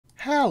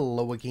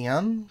Hello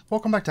again,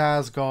 welcome back to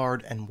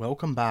Asgard, and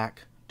welcome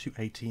back to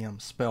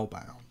ATM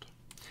Spellbound.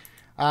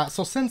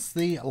 So since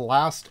the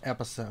last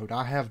episode,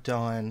 I have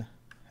done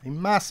a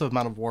massive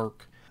amount of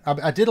work.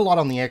 I did a lot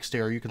on the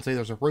exterior. You can see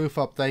there's a roof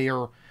up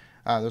there,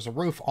 there's a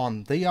roof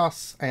on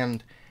this,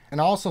 and I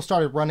also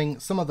started running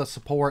some of the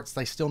supports.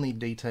 They still need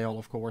detail,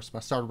 of course, but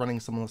I started running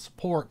some of the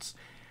supports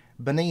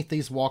beneath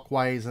these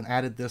walkways and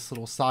added this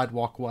little side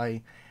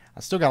walkway. I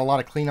still got a lot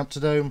of cleanup to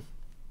do.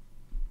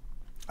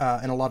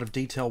 And a lot of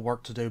detail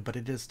work to do, but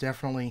it is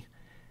definitely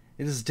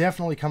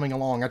coming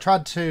along. I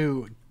tried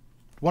to,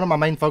 one of my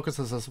main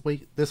focuses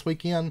this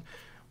weekend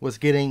was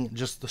getting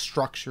just the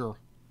structure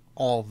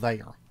all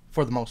there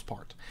for the most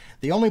part.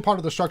 The only part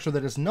of the structure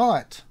that is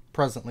not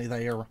presently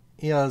there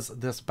is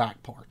this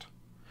back part,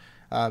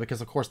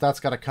 because of course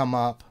that's got to come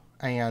up,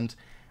 and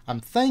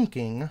I'm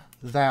thinking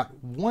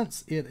that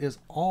once it is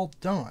all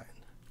done,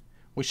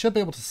 we should be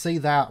able to see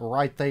that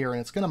right there,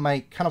 and it's going to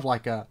make kind of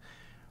like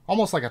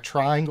almost like a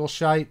triangle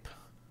shape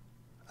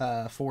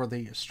for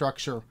the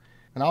structure.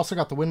 And I also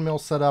got the windmill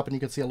set up, and you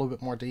can see a little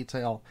bit more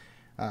detail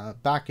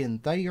back in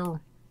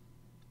there.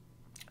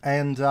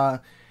 And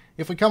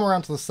if we come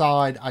around to the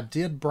side, I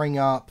did bring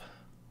up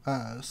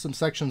some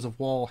sections of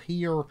wall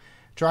here,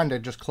 trying to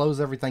just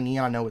close everything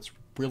in. I know it's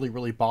really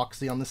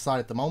boxy on this side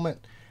at the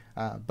moment,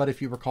 but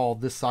if you recall,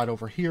 this side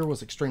over here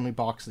was extremely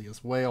boxy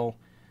as well,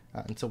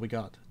 until we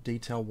got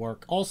detail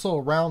work. Also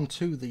around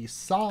to the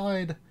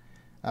side,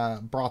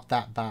 brought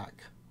that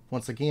back.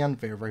 Once again,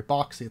 very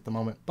boxy at the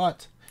moment,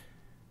 but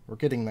we're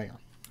getting there.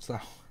 So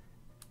a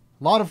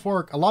lot of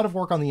work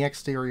on the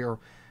exterior.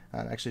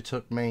 It actually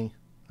took me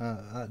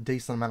a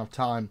decent amount of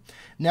time.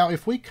 Now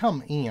if we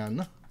come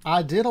in,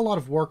 I did a lot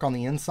of work on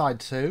the inside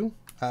too.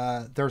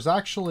 There's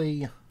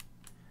actually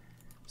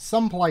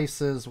some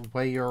places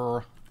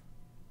where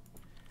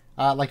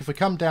like if we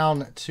come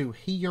down to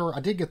here,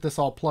 I did get this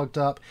all plugged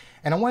up,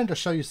 and I wanted to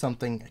show you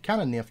something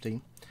kind of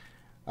nifty.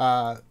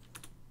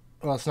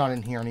 Well, it's not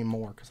in here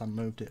anymore because I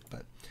moved it,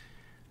 but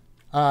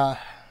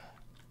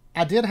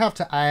I did have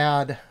to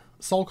add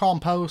soul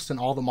compost and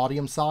all the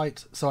modium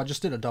sites, so I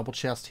just did a double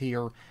chest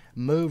here,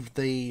 moved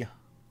the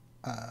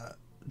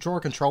drawer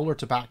controller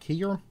to back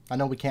here. I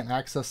know we can't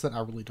access it,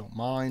 I really don't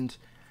mind.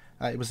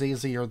 It was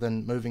easier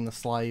than moving the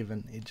slave,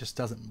 and it just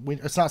doesn't,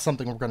 it's not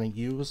something we're going to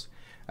use,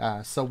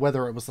 so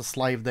whether it was the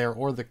slave there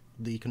or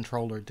the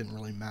controller, it didn't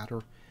really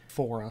matter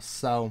for us.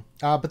 So,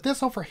 but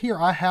this over here,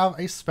 I have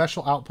a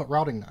special output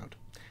routing node.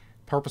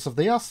 Purpose of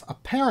this,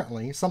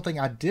 apparently something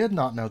I did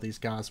not know these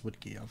guys would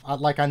give.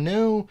 I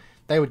knew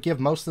they would give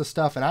most of the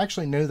stuff, and I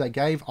actually knew they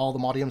gave all the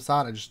modium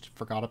side. I just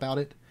forgot about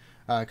it,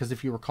 because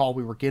if you recall,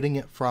 we were getting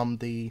it from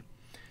the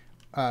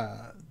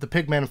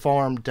pigman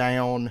farm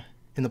down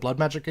in the blood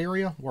magic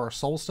area where our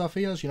soul stuff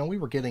is. You know, we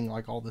were getting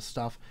like all this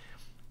stuff,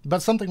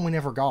 but something we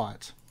never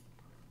got.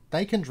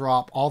 They can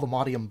drop all the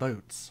modium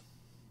boots.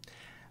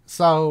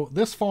 So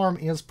this farm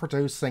is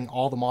producing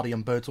all the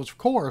modium boots, which of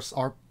course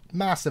are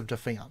massive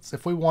defense.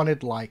 If we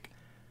wanted like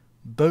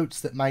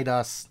boots that made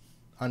us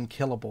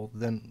unkillable,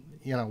 then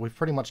you know we've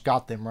pretty much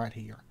got them right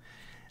here.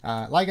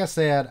 Like I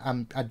said,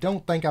 I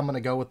don't think I'm going to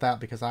go with that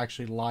because I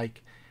actually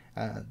like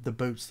the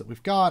boots that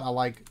we've got. I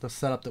like the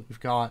setup that we've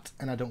got,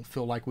 and I don't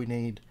feel like we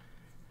need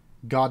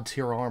god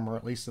tier armor,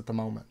 at least at the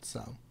moment.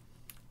 So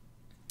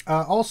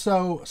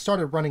also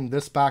started running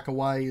this back a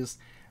ways.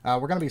 We're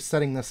going to be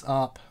setting this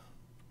up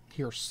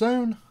here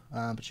soon,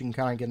 but you can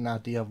kind of get an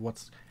idea of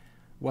what's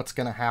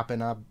going to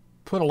happen. I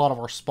put a lot of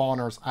our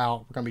spawners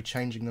out. We're going to be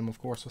changing them,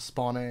 of course, with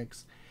spawn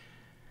eggs.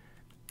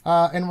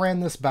 And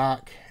ran this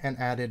back and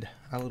added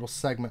a little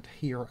segment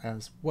here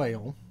as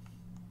well.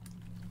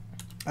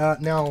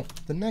 Now,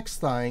 the next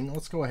thing,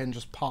 let's go ahead and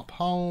just pop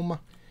home.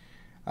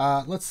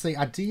 Let's see,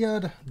 I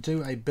did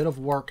do a bit of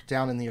work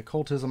down in the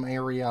occultism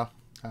area,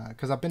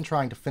 because I've been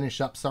trying to finish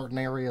up certain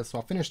areas, so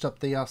I finished up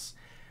this.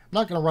 I'm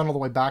not going to run all the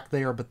way back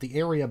there, but the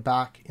area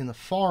back in the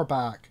far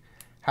back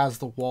has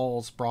the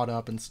walls brought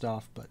up and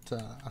stuff, but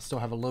I still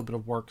have a little bit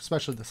of work,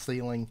 especially the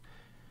ceiling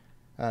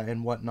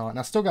and whatnot. And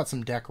I still got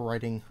some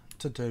decorating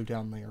to do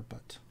down there,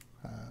 but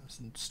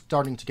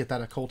starting to get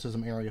that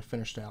occultism area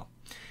finished out.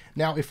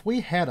 Now, if we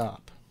head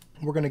up,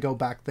 we're going to go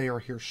back there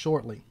here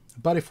shortly,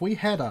 but if we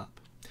head up,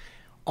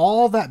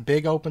 all that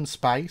big open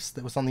space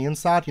that was on the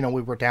inside, you know,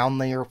 we were down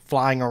there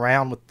flying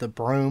around with the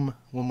broom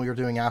when we were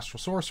doing astral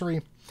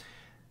sorcery.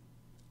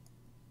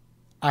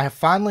 I have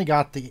finally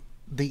got the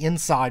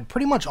inside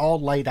pretty much all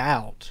laid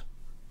out,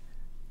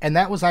 and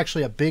that was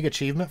actually a big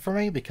achievement for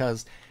me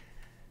because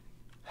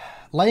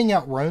laying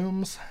out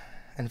rooms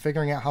and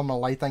figuring out how I'm gonna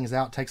lay things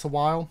out takes a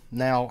while.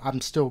 Now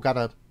I've still got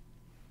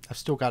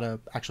to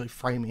actually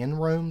frame in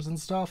rooms and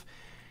stuff,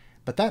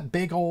 but that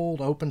big old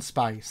open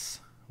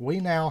space we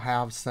now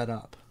have set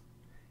up,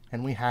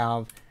 and we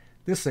have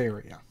this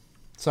area.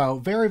 So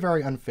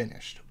very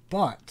unfinished,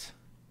 but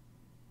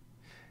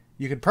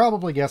you could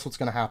probably guess what's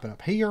going to happen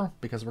up here,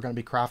 because we're going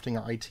to be crafting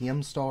our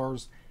ATM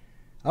stars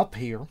up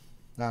here.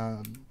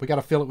 We got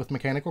to fill it with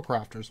mechanical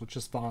crafters, which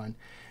is fine.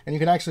 And you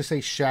can actually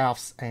see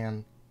shafts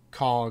and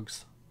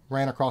cogs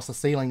ran across the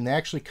ceiling. They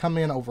actually come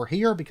in over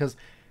here because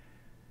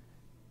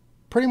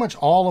pretty much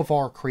all of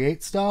our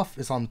create stuff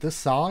is on this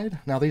side.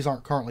 Now, these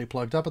aren't currently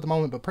plugged up at the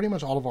moment, but pretty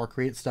much all of our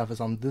create stuff is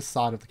on this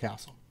side of the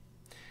castle.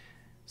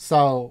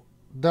 So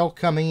they'll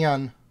come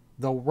in,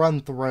 they'll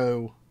run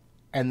through,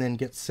 and then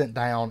get sent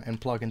down and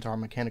plug into our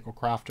mechanical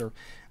crafter.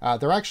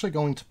 They're actually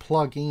going to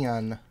plug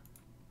in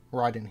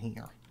right in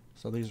here.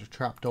 So these are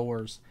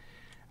trapdoors,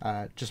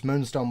 just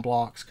moonstone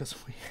blocks, because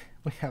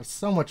we have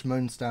so much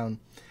moonstone.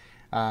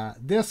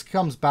 This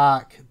comes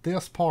back,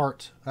 this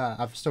part,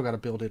 I've still got to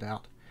build it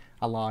out.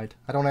 I lied.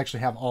 I don't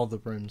actually have all the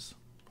rooms,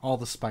 all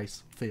the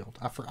space filled.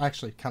 I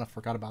actually kind of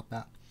forgot about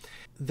that.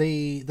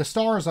 The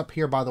stars up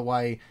here, by the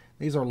way,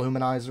 these are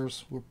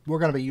luminizers. We're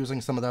going to be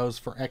using some of those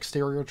for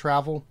exterior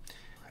travel.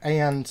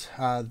 And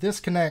this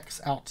connects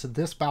out to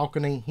this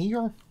balcony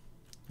here,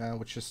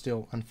 which is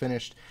still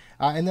unfinished.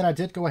 And then I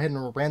did go ahead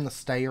and ran the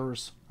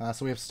stairs.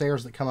 So we have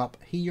stairs that come up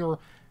here,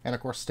 and of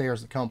course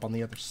stairs that come up on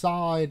the other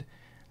side.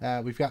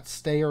 We've got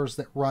stairs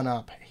that run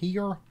up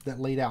here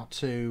that lead out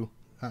to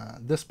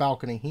this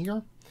balcony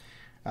here.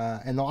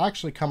 And they'll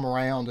actually come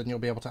around and you'll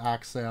be able to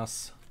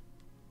access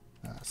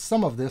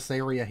some of this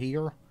area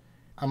here.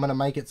 I'm going to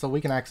make it so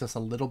we can access a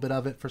little bit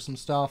of it for some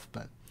stuff.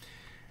 But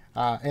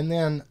and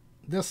then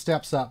this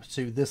steps up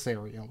to this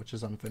area, which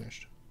is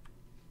unfinished.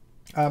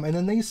 And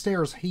then these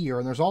stairs here,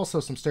 and there's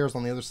also some stairs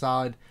on the other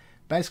side,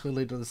 basically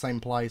lead to the same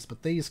place,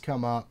 but these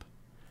come up,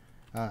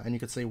 and you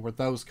can see where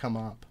those come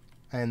up,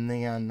 and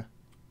then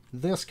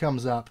this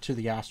comes up to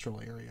the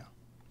astral area.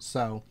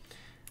 So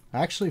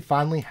I actually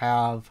finally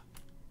have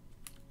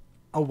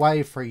a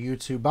way for you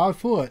to, by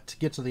foot, to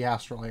get to the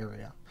astral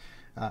area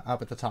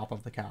up at the top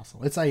of the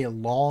castle. It's a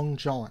long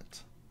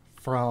jaunt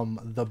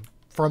from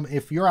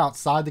if you're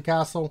outside the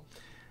castle,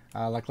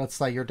 like let's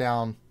say you're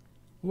down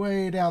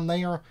way down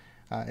there,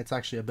 it's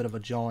actually a bit of a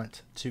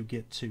jaunt to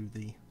get to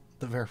the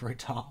very, very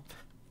top.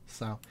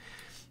 So,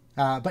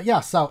 but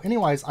yeah, so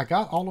anyways, I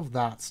got all of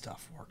that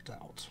stuff worked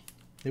out.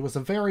 It was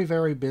a very,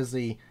 very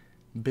busy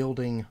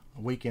building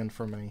weekend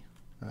for me,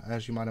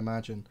 as you might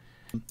imagine.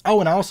 Oh,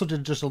 and I also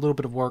did just a little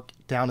bit of work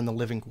down in the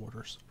living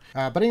quarters.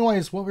 But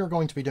anyways, what we're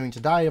going to be doing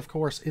today, of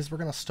course, is we're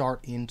going to start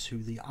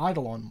into the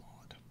eidolon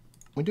mod.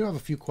 We do have a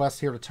few quests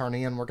here to turn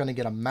in. We're going to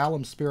get a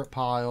malum spirit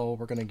pile,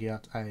 we're going to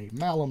get a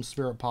malum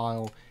spirit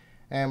pile,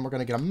 and we're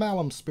going to get a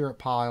malum spirit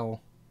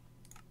pile,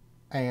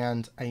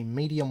 and a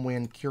medium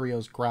wind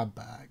curios grab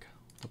bag,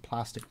 the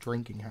plastic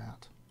drinking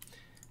hat.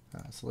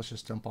 So let's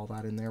just dump all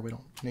that in there. We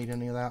don't need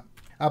any of that.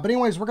 But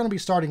anyways, we're going to be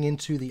starting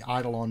into the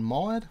eidolon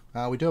mod.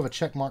 We do have a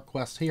checkmark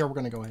quest here. We're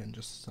going to go ahead and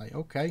just say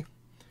okay.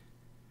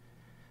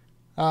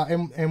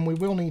 And we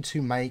will need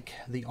to make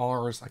the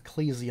Ars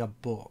Ecclesia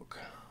book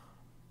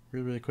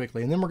really, really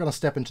quickly. And then we're going to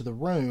step into the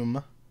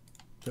room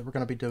that we're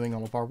going to be doing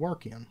all of our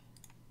work in.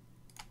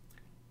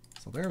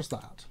 So there's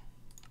that.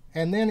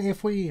 And then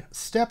if we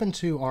step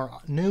into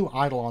our new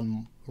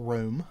eidolon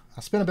room,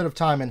 I spent a bit of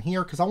time in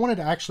here because I wanted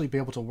to actually be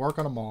able to work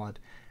on a mod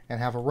and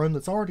have a room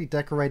that's already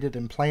decorated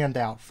and planned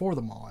out for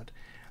the mod.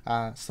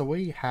 So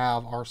we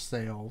have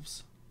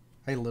ourselves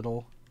a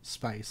little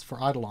space for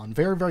eidolon.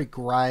 Very, very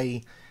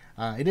gray.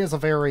 It is a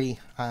very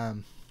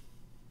kind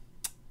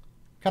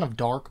of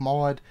dark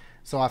mod,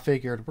 so I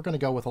figured we're going to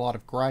go with a lot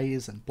of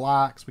grays and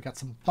blacks. We got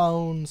some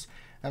bones,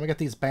 and we got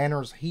these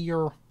banners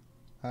here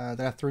that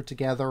I threw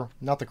together.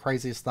 Not the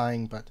craziest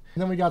thing, but...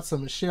 And then we got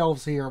some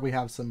shelves here. We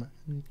have some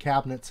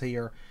cabinets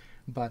here,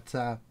 but...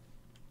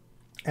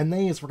 And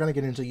these, we're going to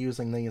get into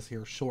using these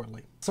here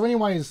shortly. So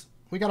anyways,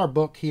 we got our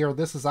book here.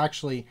 This is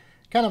actually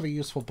kind of a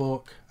useful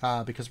book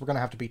because we're going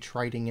to have to be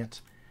trading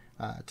it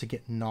to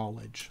get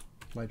knowledge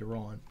later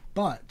on.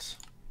 But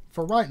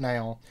for right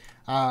now,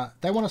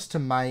 they want us to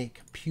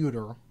make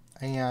pewter,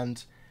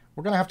 and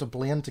we're going to have to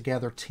blend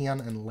together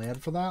tin and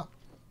lead for that.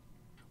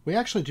 We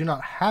actually do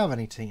not have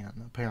any tin,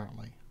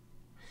 apparently.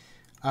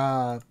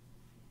 There's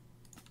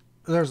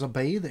a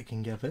bee that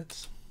can give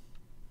it.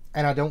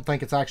 And I don't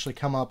think it's actually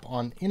come up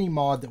on any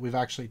mod that we've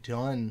actually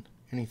done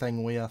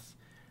anything with.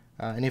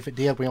 And if it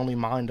did, we only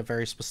mined a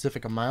very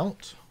specific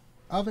amount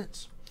of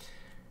it.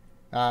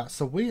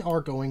 So we are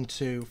going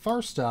to,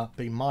 first up,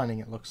 be mining,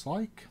 it looks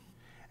like.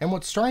 And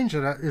what's strange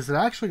is it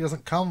actually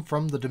doesn't come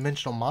from the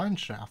dimensional mine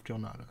shaft, you'll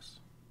notice.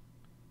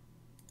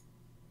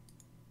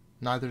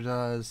 Neither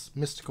does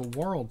Mystical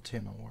World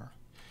tin ore.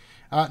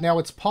 Now,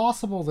 it's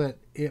possible that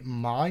it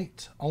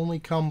might only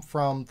come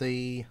from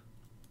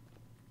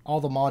all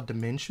the mod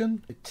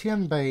dimension. The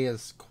tin bay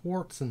is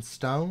quartz and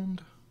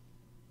stoned.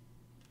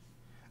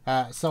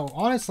 So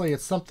honestly,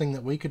 it's something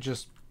that we could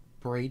just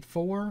breed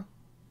for.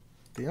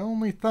 The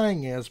only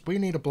thing is we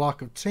need a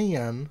block of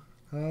tin.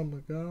 Oh my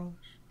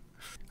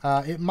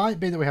gosh. It might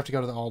be that we have to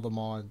go to all the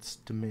mods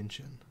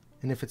dimension.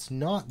 And if it's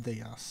not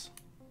this,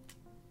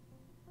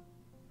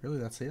 really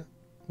that's it.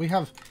 We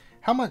have,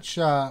 how much,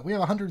 we have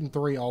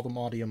 103 all the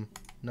modium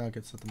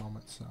nuggets at the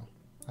moment, so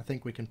I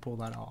think we can pull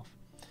that off.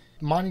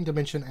 Mining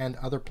dimension and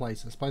other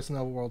places. Place in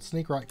the overworld.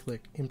 Sneak right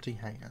click. Empty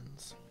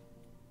hands.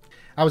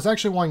 I was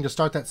actually wanting to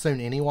start that soon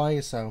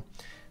anyway, so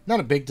not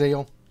a big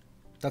deal.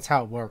 That's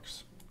how it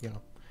works, you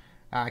know.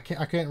 I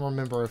can't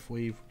remember if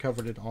we've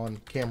covered it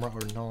on camera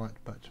or not,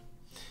 but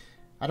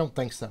I don't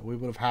think so. We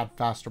would have had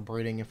faster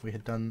breeding if we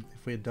had done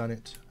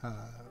it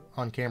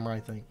on camera, I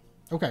think.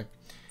 Okay.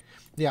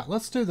 Yeah,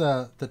 let's do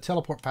the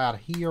teleport pad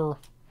here.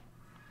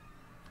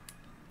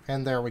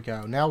 And there we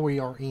go. Now we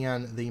are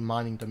in the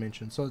mining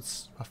dimension. So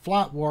it's a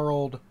flat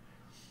world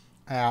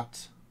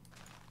at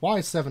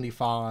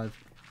Y75.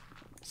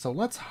 So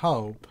let's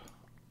hope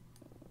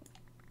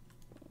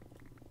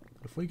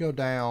if we go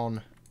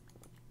down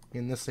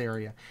in this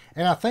area.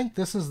 And I think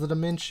this is the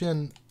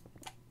dimension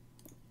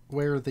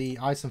where the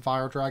ice and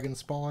fire dragons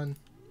spawn.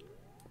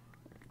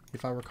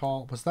 If I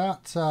recall. Was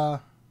that...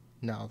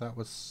 no, that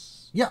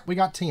was... Yeah, we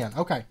got 10.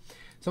 Okay.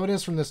 So it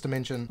is from this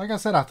dimension. Like I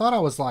said, I thought I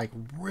was like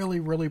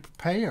really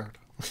prepared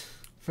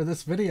for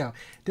this video.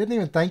 Didn't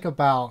even think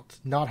about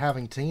not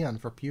having 10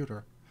 for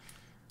pewter.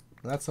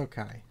 That's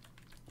okay.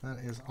 That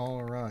is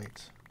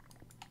alright.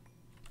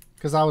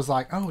 Because I was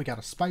like, oh, we got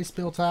a space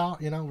built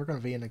out. You know, we're going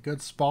to be in a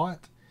good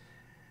spot.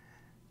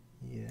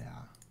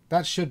 Yeah.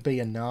 That should be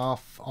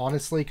enough,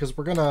 honestly, because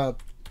we're gonna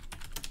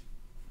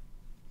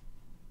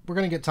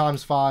get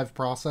 ×5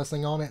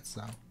 processing on it,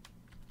 so.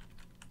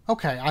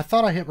 Okay, I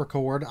thought I hit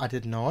record. I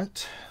did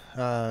not.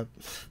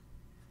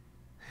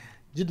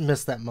 Didn't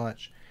miss that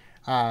much.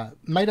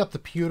 Made up the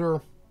pewter,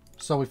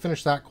 so we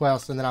finished that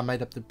quest, and then I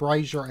made up the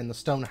brazier and the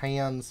stone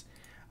hands.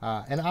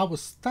 And I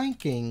was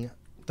thinking,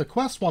 the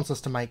quest wants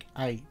us to make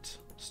 8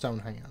 stone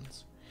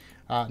hands.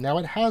 Now,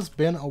 it has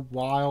been a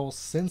while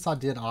since I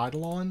did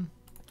eidolon,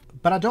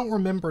 but I don't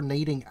remember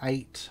needing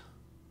 8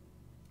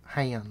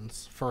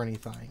 hands for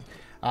anything.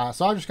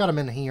 So I just got them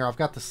in here. I've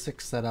got the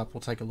 6 set up.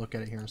 We'll take a look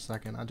at it here in a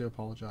second. I do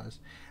apologize.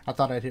 I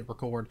thought I'd hit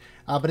record.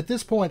 But at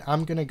this point,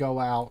 I'm going to go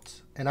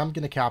out and I'm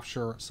going to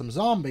capture some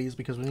zombies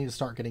because we need to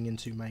start getting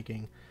into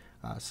making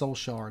soul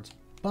shards.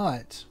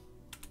 But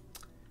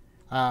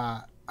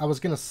I was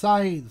going to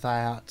say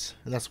that,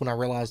 and that's when I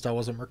realized I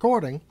wasn't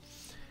recording,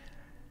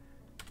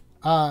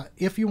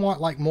 if you want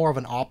like more of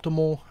an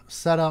optimal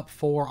setup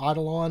for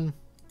eidolon,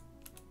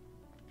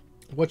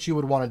 what you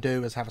would want to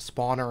do is have a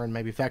spawner and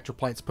maybe vector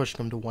plates pushing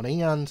them to one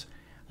end,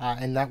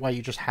 and that way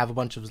you just have a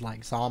bunch of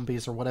like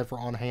zombies or whatever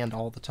on hand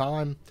all the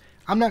time.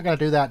 I'm not going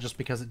to do that just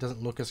because it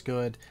doesn't look as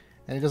good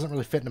and it doesn't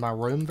really fit into my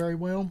room very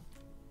well.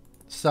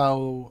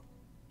 So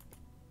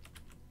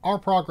our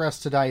progress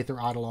today through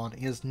eidolon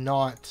is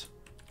not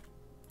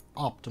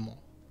optimal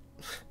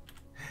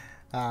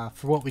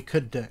for what we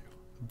could do,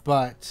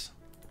 but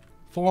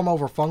form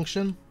over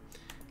function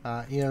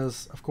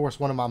is of course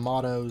one of my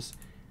mottos.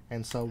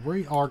 And so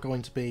we are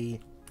going to be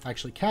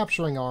actually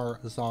capturing our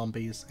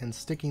zombies and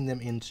sticking them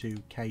into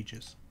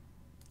cages,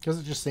 because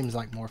it just seems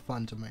like more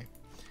fun to me.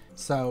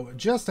 So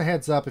just a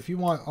heads up, if you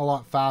want a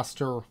lot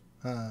faster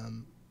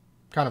kind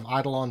of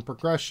eidolon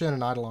progression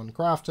and eidolon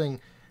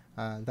crafting,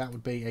 that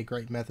would be a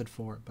great method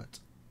for it, but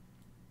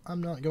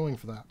I'm not going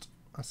for that.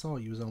 I saw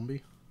you,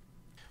 zombie.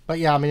 But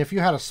yeah, I mean, if you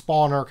had a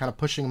spawner kind of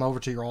pushing them over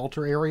to your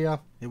altar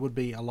area, it would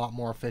be a lot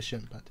more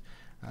efficient, but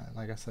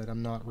like I said,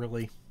 I'm not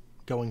really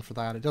going for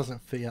that. It doesn't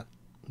fit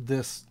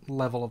this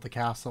level of the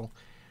castle,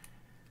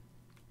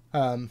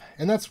 and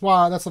that's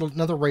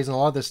another reason a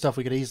lot of this stuff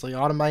we could easily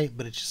automate,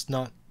 but it's just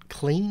not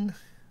clean,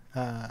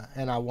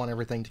 and I want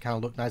everything to kind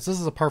of look nice. This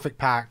is a perfect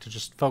pack to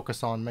just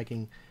focus on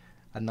making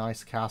a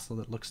nice castle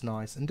that looks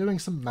nice and doing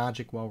some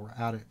magic while we're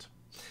at it.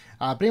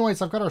 But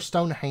anyways, I've got our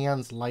stone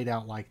hands laid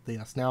out like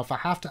this. Now if I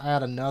have to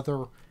add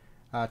another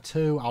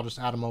 2, I'll just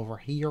add them over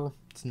here.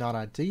 It's not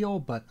ideal,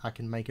 but I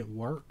can make it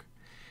work.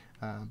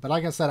 But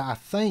like I said, I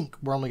think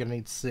we're only going to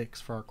need 6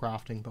 for our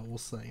crafting, but we'll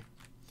see.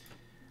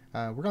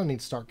 We're going to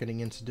need to start getting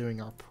into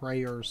doing our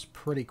prayers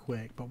pretty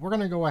quick. But we're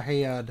going to go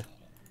ahead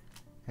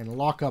and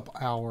lock up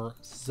our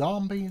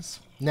zombies.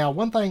 Now,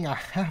 one thing I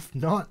have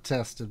not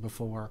tested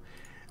before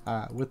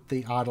with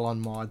the eidolon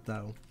mod,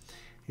 though,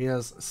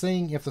 is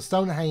seeing if the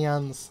stone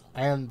hands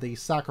and the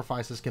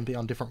sacrifices can be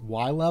on different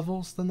Y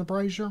levels than the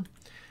brazier.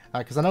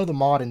 Because I know the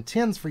mod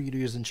intends for you to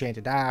use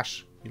enchanted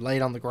ash. You lay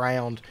it on the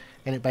ground,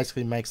 and it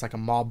basically makes like a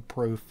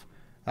mob-proof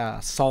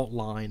salt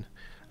line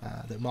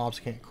that mobs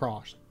can't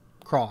cross.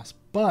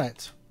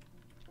 But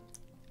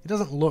it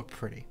doesn't look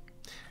pretty.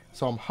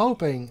 So I'm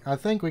hoping, I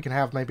think we can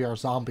have maybe our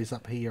zombies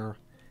up here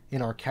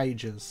in our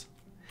cages.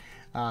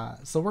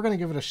 So we're going to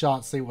give it a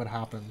shot, see what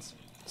happens.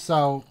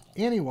 So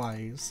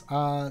anyways,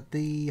 for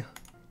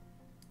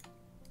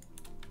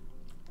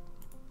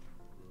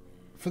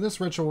this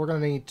ritual, we're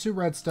going to need 2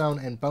 redstone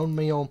and bone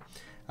meal.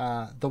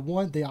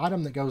 The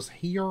item that goes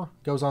here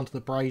goes onto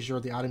the brazier.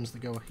 The items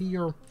that go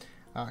here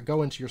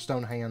go into your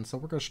stone hand. So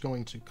we're just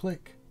going to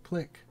click,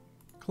 click,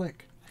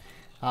 click.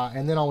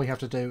 And then all we have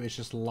to do is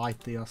just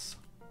light this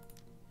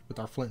with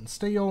our flint and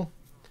steel.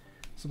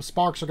 Some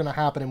sparks are going to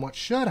happen, and what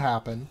should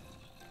happen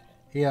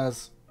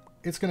is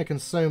it's going to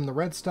consume the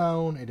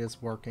redstone. It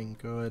is working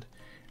good.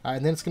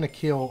 And then it's going to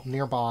kill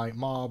nearby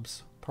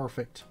mobs.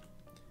 Perfect.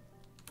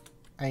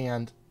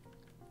 And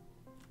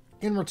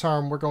in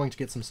return, we're going to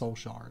get some soul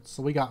shards.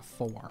 So we got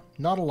 4.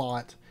 Not a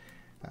lot.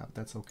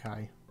 That's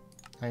okay.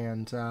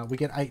 And we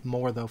get 8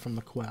 more, though, from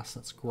the quest.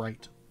 That's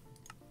great.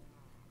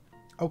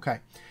 Okay.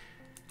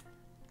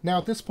 Now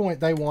at this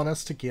point they want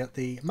us to get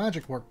the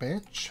magic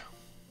workbench.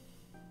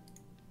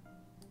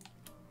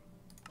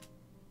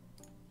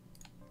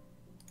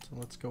 So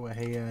let's go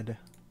ahead.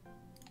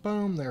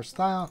 Boom, there's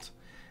that.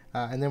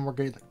 And then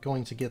we're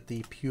going to get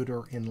the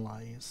pewter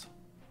inlays.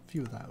 A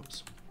few of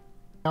those.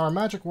 Now our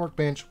magic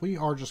workbench, we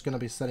are just going to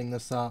be setting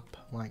this up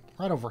like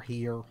right over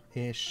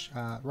here-ish.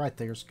 Right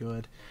there's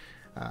good.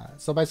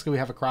 So basically we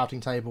have a crafting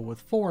table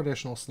with 4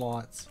 additional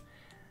slots.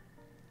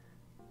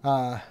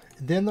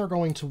 Then they're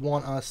going to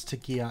want us to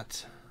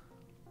get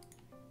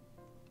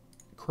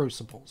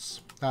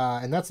crucibles.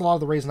 And that's a lot of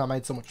the reason I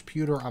made so much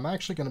pewter. I'm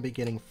actually going to be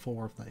getting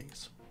 4 of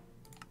these.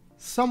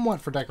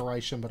 Somewhat for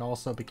decoration, but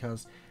also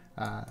because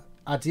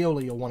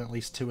ideally you'll want at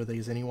least 2 of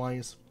these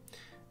anyways.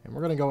 And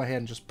we're going to go ahead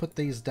and just put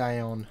these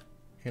down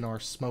in our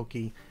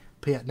smoky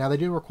pit. Now they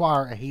do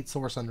require a heat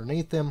source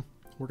underneath them.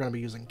 We're going to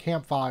be using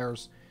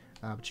campfires,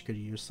 but you could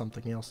use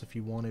something else if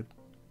you wanted.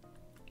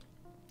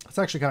 It's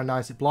actually kind of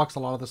nice. It blocks a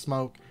lot of the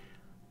smoke,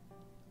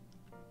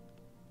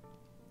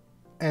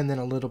 and then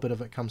a little bit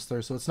of it comes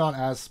through, so it's not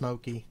as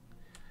smoky.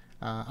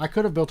 I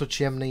could have built a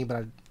chimney,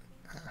 but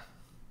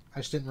I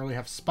just didn't really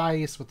have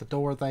space with the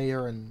door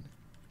there, and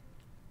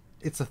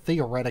it's a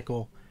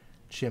theoretical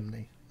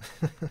chimney.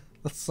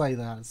 Let's say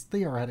that. It's a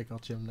theoretical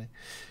chimney.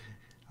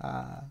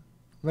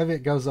 Maybe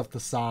it goes up the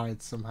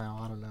side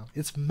somehow. I don't know.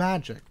 It's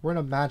magic. We're in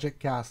a magic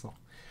castle.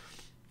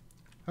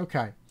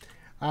 Okay.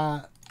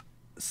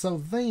 So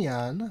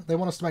then, they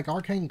want us to make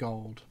arcane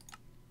gold.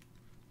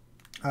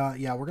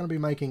 Yeah, we're going to be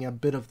making a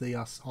bit of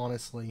this,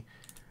 honestly.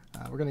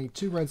 We're going to need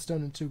 2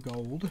 redstone and 2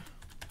 gold.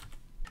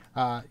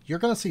 You're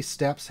going to see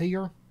steps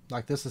here.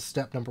 Like, this is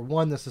step number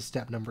 1, this is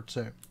step number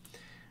 2.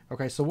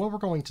 Okay, so what we're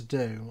going to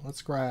do,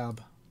 let's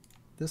grab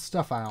this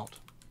stuff out.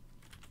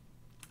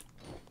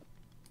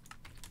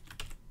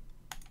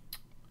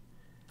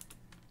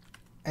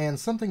 And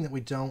something that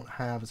we don't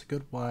have is a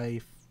good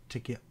way to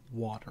get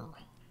water.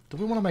 Do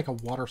we want to make a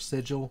water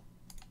sigil?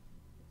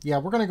 Yeah,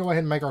 we're going to go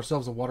ahead and make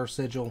ourselves a water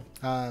sigil.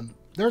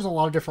 There's a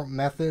lot of different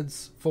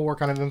methods for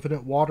kind of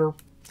infinite water.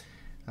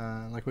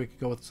 Like we could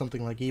go with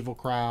something like Evil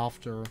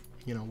Craft or,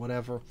 you know,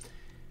 whatever.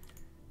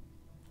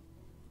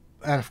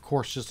 And of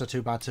course just a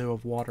 2x2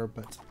 of water,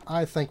 but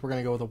I think we're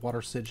going to go with a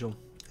water sigil.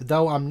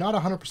 Though I'm not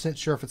 100%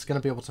 sure if it's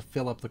going to be able to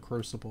fill up the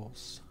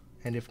crucibles.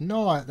 And if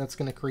not, that's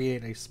going to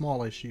create a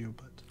small issue,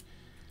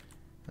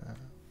 but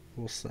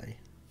we'll see.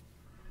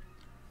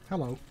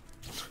 Hello.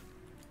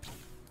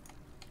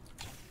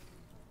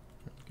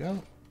 There we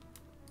go.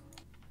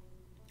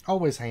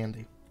 Always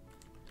handy.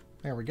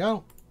 There we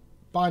go.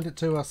 Bind it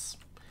to us.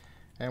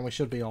 And we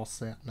should be all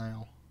set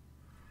now.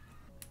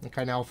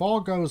 Okay, now if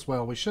all goes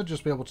well, we should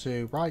just be able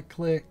to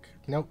right-click.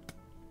 Nope.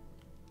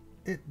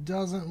 It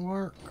doesn't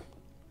work.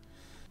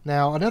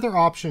 Now, another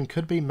option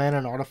could be Mana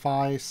and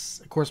Artifice.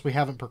 Of course, we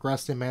haven't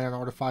progressed in Mana and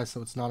Artifice,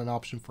 so it's not an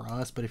option for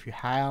us. But if you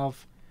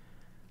have...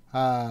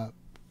 I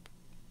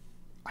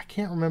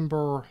can't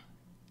remember...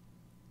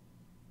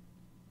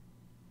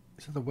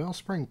 Is it the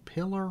Wellspring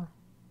Pillar?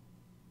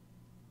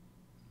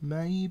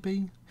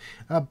 Maybe?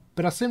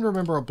 But I seem to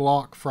remember a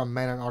block from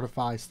Mana and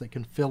Artifice that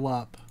can fill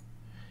up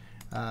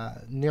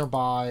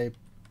nearby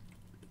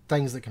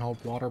things that can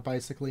hold water,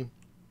 basically.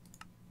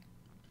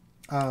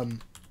 Let me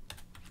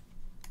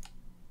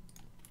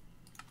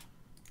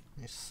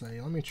see.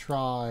 Let me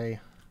try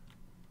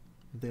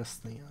this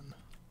then.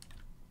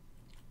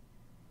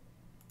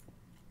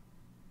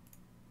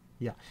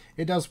 Yeah,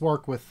 it does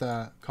work with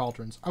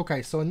cauldrons.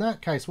 Okay, so in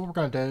that case, what we're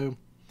going to do,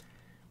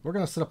 we're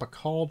going to set up a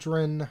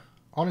cauldron.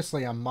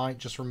 Honestly, I might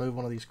just remove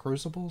one of these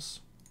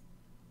crucibles,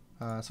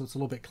 so it's a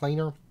little bit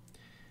cleaner.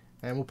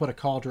 And we'll put a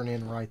cauldron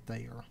in right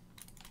there.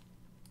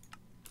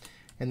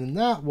 And then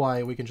that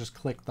way, we can just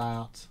click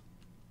that.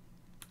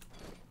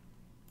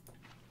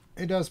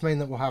 It does mean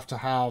that we'll have to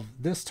have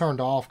this turned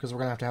off because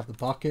we're going to have the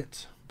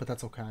bucket, but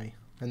that's okay.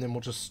 And then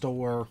we'll just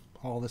store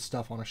all this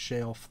stuff on a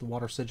shelf, the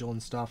water sigil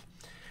and stuff.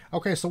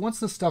 Okay, so once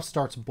this stuff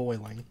starts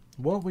boiling,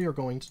 what we are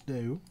going to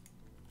do...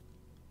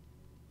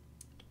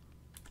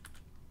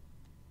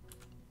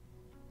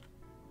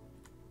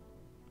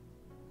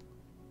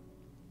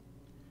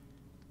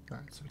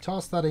 Alright, so we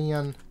toss that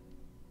in.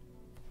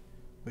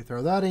 We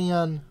throw that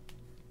in.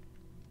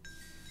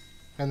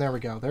 And there we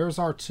go. There's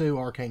our 2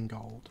 arcane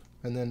gold.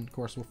 And then, of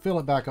course, we'll fill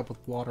it back up with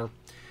water.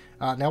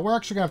 Now, we're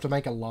actually going to have to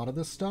make a lot of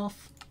this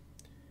stuff.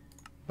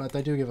 But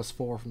they do give us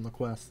 4 from the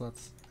quest. So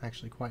that's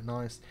actually quite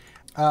nice.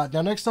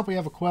 Now, next up, we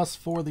have a quest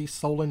for the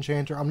Soul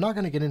Enchanter. I'm not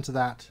going to get into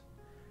that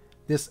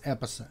this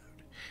episode.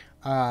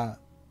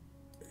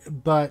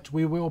 But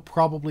we will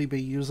probably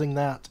be using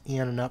that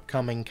in an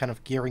upcoming kind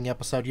of gearing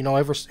episode. You know,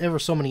 ever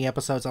so many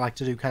episodes, I like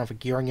to do kind of a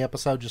gearing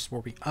episode just where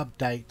we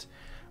update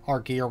our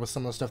gear with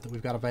some of the stuff that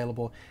we've got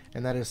available.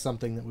 And that is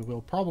something that we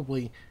will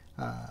probably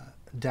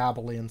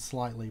dabble in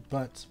slightly.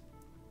 But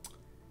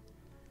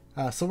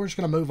so we're just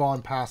going to move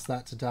on past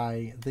that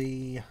today.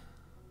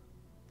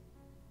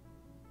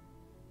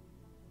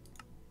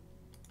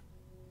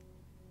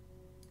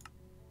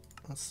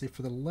 Let's see,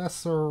 for the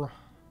lesser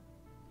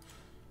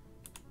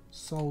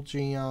soul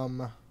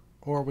gem,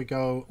 or we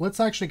go... Let's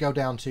actually go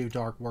down to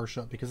Dark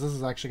Worship, because this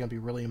is actually going to be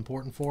really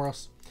important for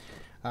us.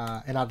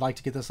 And I'd like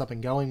to get this up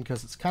and going,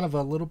 because it's kind of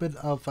a little bit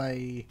of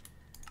a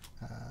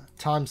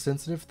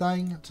time-sensitive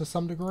thing to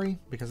some degree,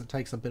 because it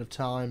takes a bit of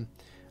time,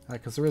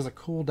 because there is a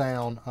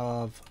cooldown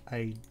of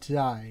a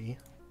day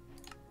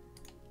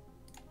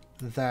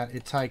that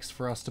it takes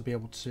for us to be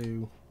able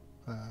to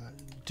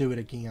do it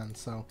again.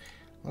 So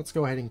let's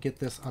go ahead and get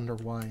this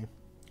underway.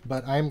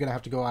 But I am going to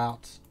have to go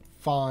out,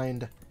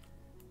 find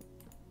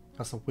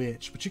us a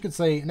witch. But you can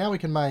see, now we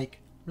can make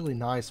really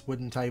nice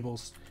wooden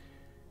tables.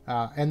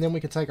 And then we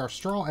can take our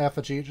straw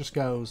effigy, it just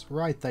goes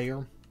right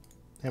there.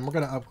 And we're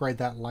going to upgrade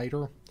that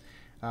later.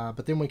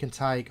 But then we can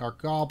take our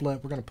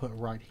goblet, we're going to put it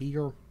right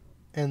here.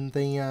 And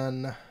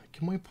then,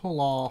 can we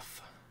pull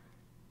off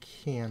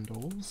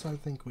candles? I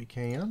think we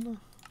can.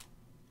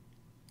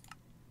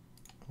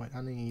 Wait,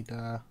 I need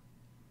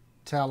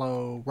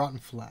tallow, rotten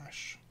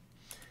flesh.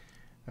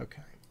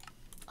 Okay.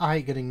 I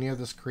hate getting near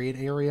this create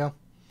area.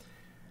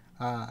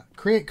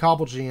 Create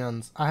cobble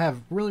gens. I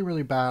have really,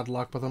 really bad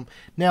luck with them.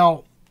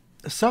 Now,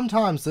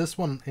 sometimes this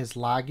one is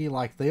laggy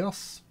like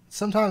this.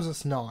 Sometimes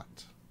it's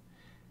not.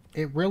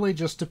 It really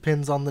just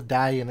depends on the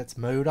day and its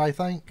mood, I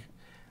think.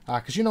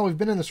 Because, you know, we've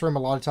been in this room a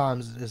lot of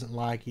times. It isn't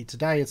laggy.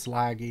 Today it's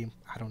laggy.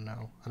 I don't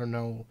know. I don't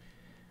know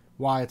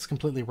why. It's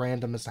completely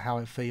random as to how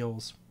it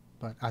feels.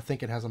 But I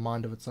think it has a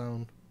mind of its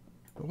own.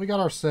 But we got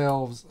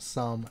ourselves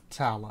some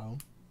tallow.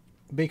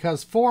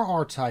 Because for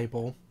our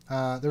table,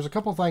 there's a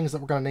couple things that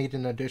we're going to need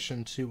in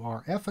addition to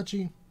our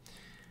effigy.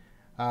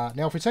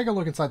 Now, if we take a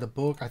look inside the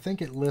book, I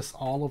think it lists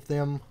all of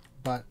them.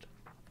 But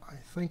I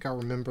think I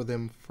remember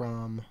them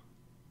from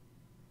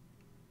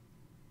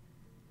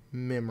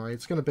memory.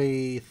 It's going to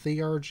be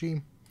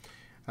theurgy,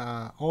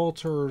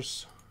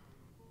 altars,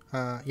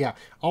 yeah,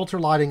 altar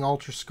lighting,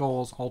 altar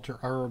skulls, altar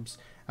herbs.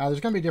 There's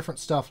going to be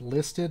different stuff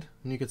listed,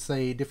 and you could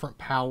say different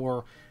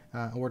power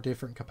or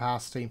different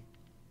capacity.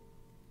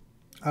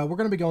 We're going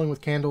to be going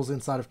with candles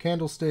inside of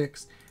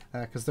candlesticks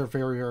because they're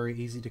very, very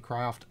easy to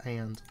craft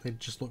and they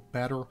just look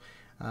better.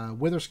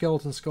 Wither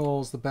skeleton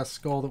skull is the best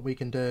skull that we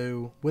can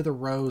do. Wither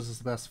rose is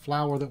the best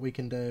flower that we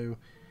can do.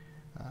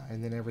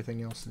 And then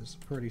everything else is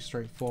pretty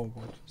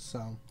straightforward.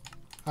 So,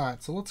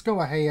 alright, so let's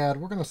go ahead.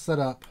 We're going to set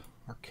up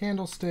our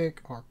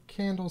candlestick,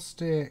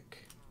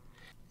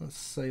 Let's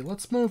see,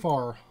 let's move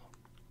our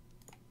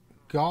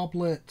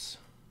goblet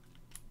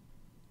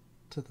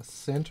to the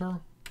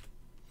center.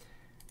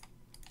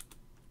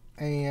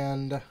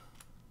 And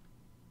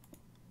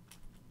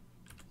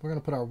we're going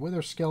to put our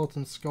wither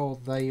skeleton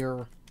skull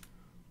there.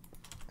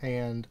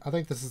 And I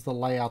think this is the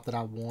layout that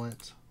I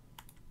want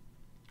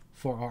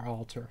for our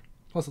altar.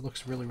 Plus it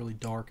looks really, really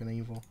dark and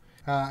evil.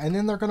 And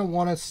then they're going to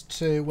want us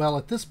to, well,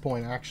 at this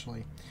point,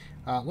 actually,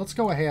 let's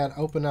go ahead,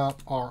 open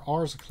up our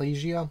Ars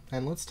Ecclesia,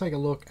 and let's take a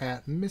look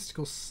at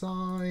mystical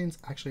signs.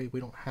 Actually, we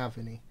don't have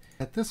any.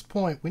 At this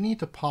point, we need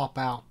to pop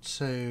out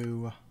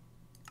to,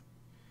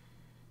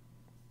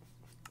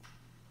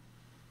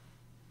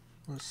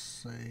 let's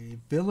see,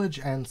 village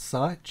and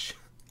such.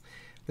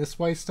 This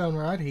waystone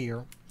right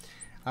here.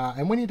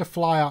 And we need to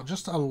fly out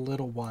just a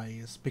little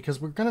ways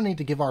because we're going to need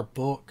to give our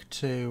book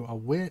to a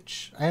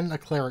witch and a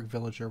cleric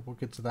villager. We'll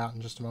get to that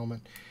in just a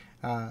moment.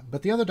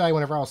 But the other day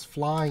whenever I was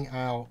flying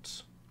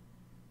out,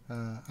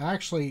 I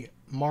actually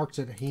marked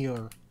it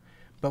here.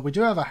 But we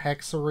do have a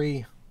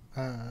hexery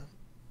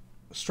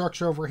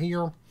structure over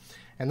here.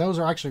 And those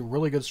are actually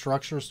really good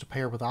structures to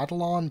pair with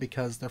eidolon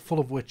because they're full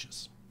of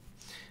witches.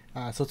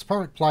 So it's a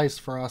perfect place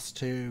for us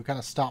to kind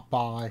of stop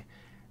by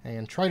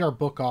and trade our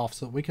book off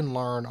so that we can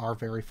learn our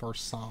very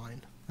first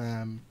sign,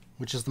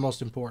 which is the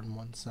most important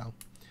one. So,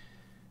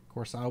 of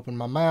course, I opened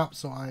my map,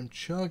 so I'm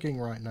chugging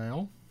right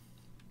now.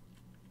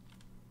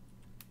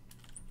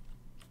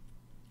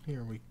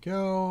 Here we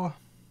go.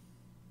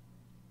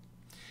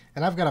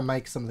 And I've got to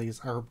make some of these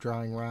herb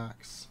drying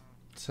racks,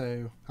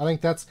 too. I think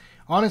that's,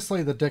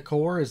 honestly, the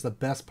decor is the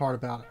best part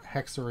about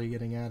hexery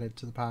getting added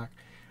to the pack.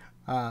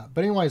 But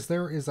anyways,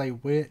 there is a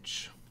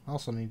witch. I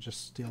also need to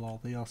just steal all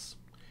this.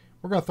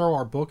 We're going to throw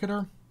our book at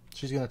her.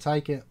 She's going to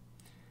take it.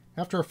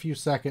 After a few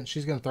seconds,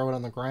 she's going to throw it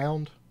on the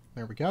ground.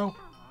 There we go.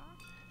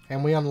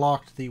 And we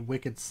unlocked the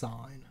wicked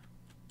sign.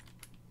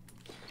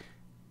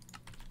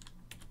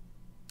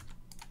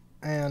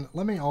 And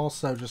let me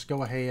also just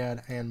go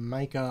ahead and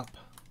make up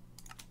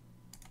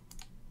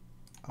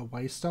a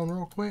waystone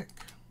real quick.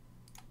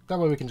 That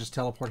way we can just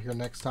teleport here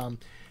next time.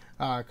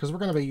 Because we're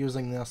going to be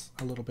using this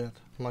a little bit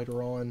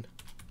later on.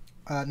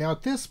 Now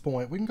at this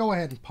point, we can go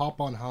ahead and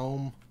pop on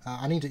home.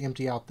 I need to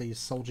empty out these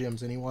soul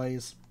gems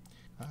anyways.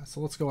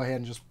 So let's go ahead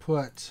and just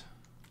put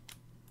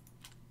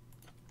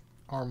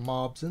our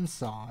mobs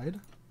inside.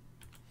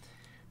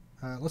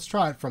 Let's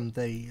try it from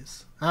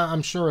these.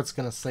 I'm sure it's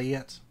going to see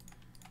it.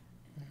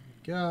 There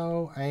we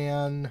go.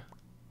 And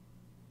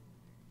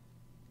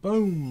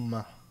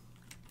boom.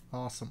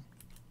 Awesome.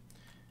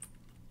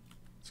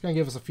 It's going to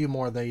give us a few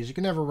more of these. You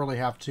can never really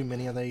have too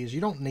many of these. You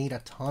don't need a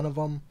ton of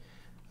them.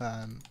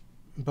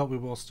 But we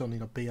will still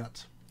need a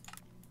bit.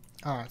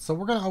 Alright, so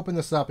we're going to open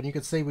this up, and you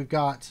can see we've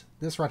got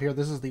this right here.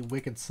 This is the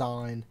wicked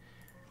sign.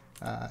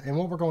 And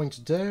what we're going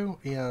to do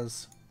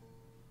is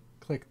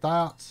click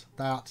that,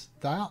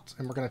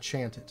 and we're going to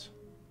chant it.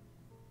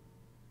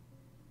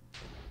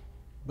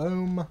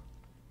 Boom.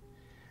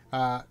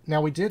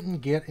 Now we didn't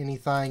get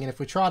anything, and if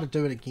we try to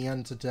do it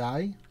again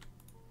today,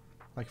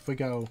 like if we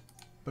go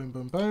boom,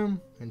 boom,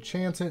 boom, and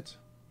chant it,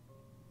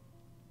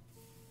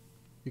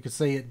 you can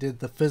see it did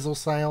the fizzle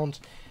sound.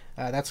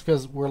 That's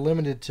because we're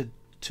limited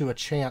to a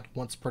chant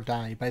once per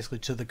day, basically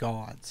to the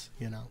gods,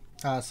 you know.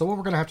 So what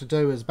we're going to have to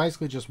do is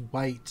basically just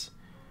wait,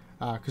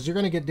 because you're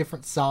going to get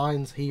different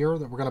signs here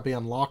that we're going to be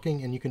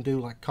unlocking, and you can do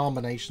like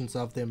combinations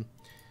of them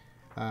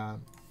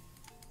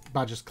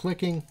by just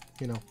clicking,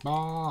 you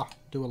know,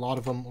 do a lot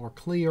of them, or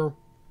clear.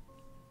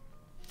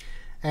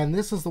 And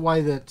this is the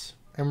way that,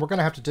 and we're going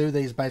to have to do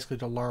these basically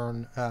to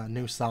learn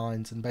new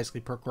signs and basically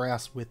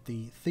progress with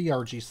the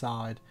theurgy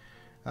side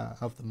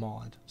of the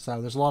mod.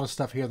 So there's a lot of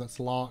stuff here that's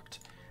locked,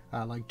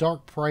 like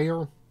Dark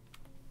Prayer.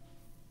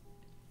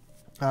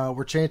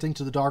 We're chanting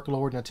to the Dark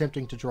Lord and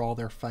attempting to draw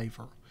their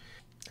favor.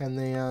 And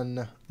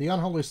then the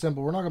Unholy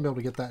Symbol, we're not going to be able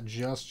to get that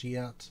just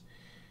yet.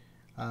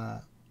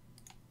 But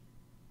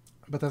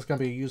that's going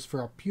to be used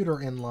for our pewter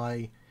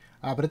inlay.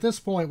 But at this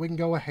point, we can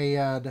go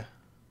ahead.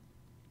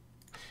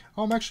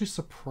 Oh, I'm actually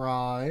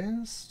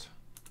surprised.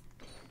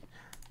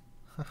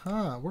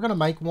 We're going to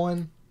make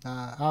one.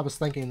 I was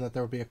thinking that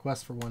there would be a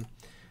quest for one.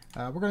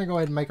 We're going to go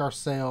ahead and make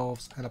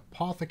ourselves an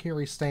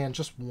apothecary stand.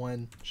 Just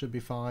one should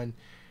be fine.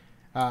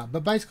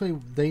 But basically,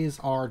 these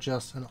are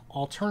just an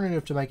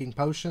alternative to making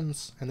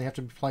potions, and they have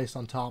to be placed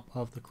on top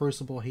of the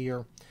crucible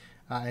here.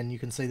 And you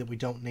can see that we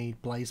don't need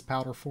blaze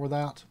powder for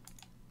that.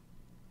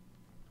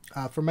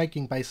 For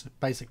making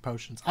basic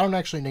potions. I don't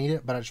actually need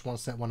it, but I just want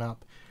to set one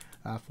up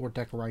for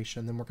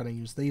decoration. Then we're going to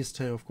use these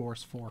two, of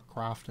course, for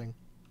crafting.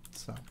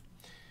 So,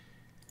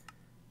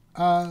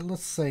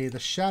 let's see. The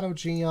Shadow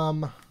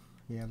Gem.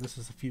 Yeah, this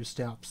is a few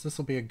steps. This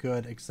will be a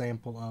good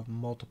example of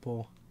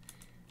multiple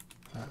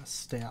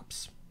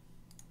steps.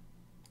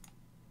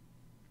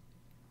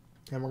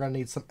 And we're going to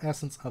need some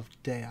Essence of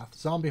Death.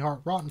 Zombie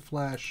Heart, Rotten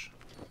Flesh.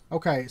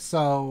 Okay,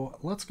 so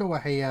let's go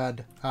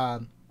ahead.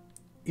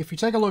 If you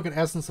take a look at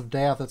Essence of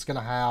Death, it's going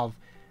to have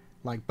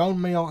like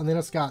bone meal, and then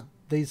it's got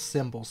these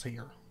symbols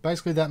here.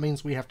 Basically, that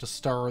means we have to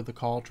stir the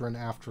cauldron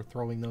after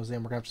throwing those in.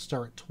 We're going to have to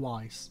stir it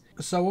twice.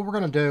 So what we're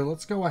going to do,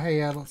 let's go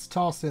ahead, let's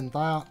toss in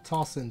that,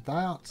 toss in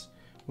that.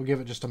 We'll give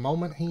it just a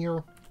moment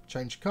here.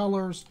 Change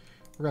colors.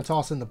 We're going to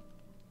toss in the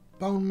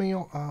bone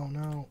meal. Oh,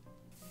 no.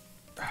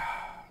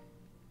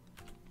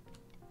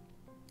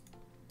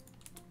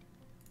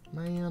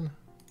 Man.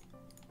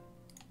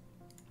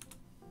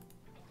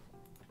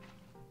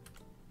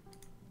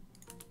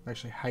 I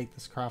actually hate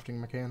this crafting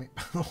mechanic,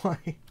 by the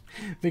way,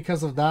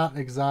 because of that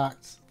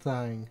exact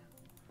thing.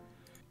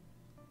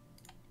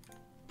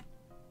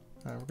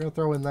 Alright, we're going to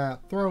throw in that.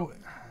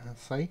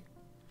 Let's see.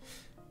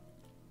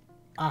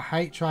 I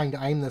hate trying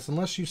to aim this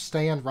unless you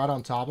stand right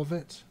on top of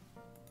it.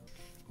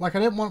 Like, I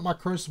didn't want my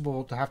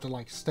crucible to have to,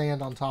 like,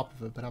 stand on top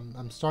of it, but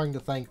I'm starting to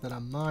think that I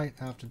might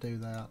have to do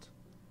that.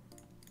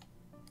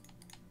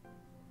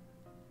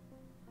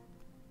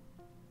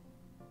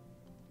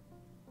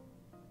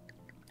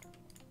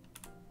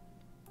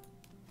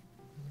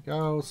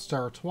 Go,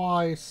 stir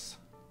twice.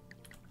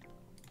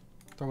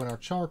 Throw in our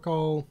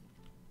charcoal.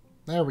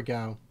 There we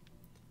go.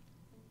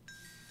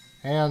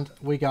 And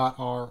we got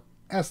our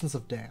Essence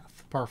of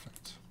Death.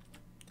 Perfect.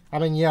 I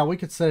mean, yeah, we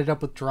could set it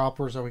up with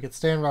droppers, or we could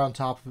stand right on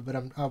top of it,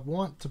 but I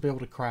want to be able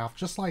to craft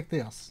just like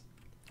this.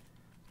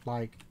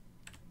 Like,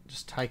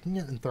 just taking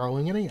it and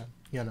throwing it in,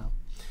 you know.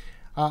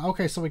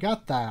 Okay, so we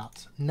got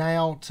that.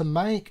 Now, to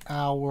make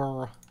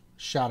our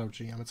Shadow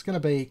Gem, it's going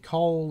to be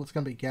coal, it's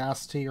going to be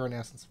gas tier, and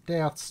Essence of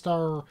Death,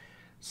 stir,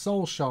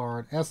 soul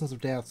shard, Essence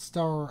of Death,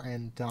 stir,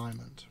 and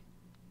diamond.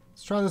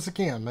 Let's try this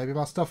again. Maybe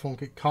my stuff won't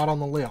get caught on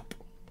the lip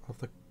of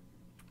the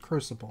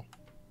crucible.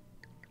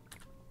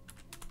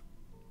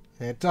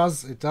 It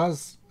does.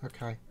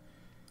 Okay.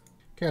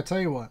 Okay, I tell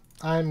you what.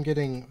 I'm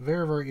getting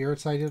very, very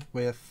irritated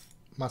with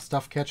my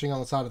stuff catching on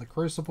the side of the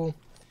crucible.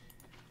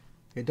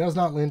 It does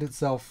not lend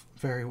itself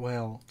very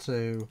well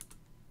to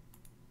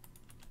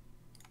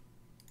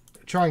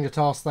trying to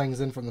toss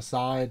things in from the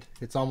side.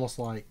 It's almost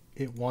like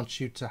it wants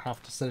you to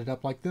have to set it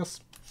up like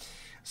this.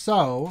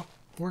 So,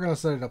 we're going to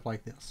set it up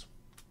like this.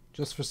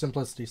 Just for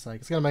simplicity's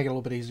sake. It's going to make it a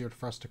little bit easier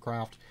for us to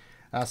craft.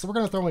 So we're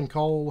going to throw in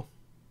coal.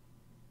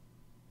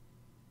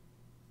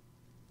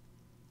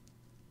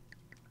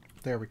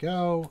 There we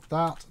go.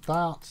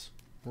 That.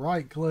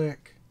 Right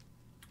click.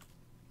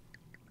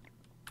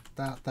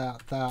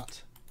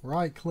 That.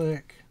 Right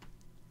click.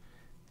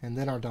 And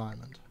then our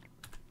diamond.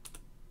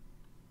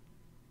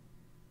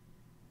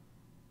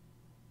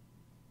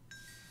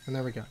 And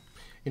there we go.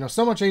 You know,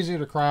 so much easier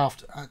to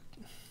craft.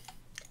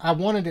 I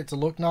wanted it to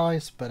look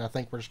nice, but I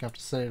think we're just going to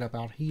have to set it up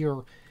out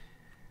here.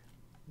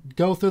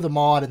 Go through the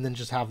mod and then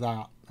just have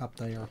that up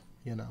there,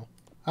 you know.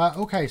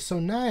 Okay, so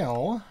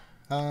now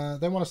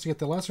they want us to get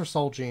the Lesser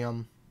Soul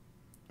Gem,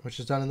 which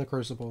is done in the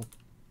Crucible.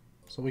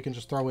 So we can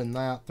just throw in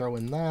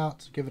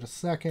that, give it a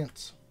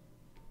second.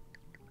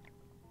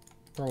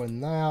 Throw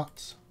in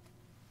that.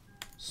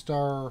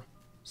 Stir.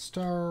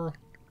 Stir.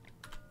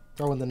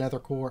 Throw in the nether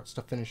quartz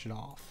to finish it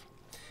off.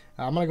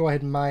 I'm going to go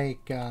ahead and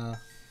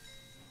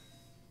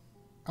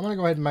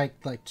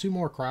make... like 2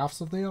 more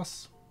crafts of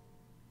this.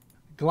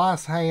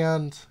 Glass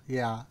hand.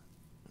 Yeah.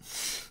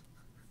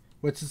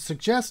 Which is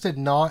suggested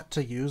not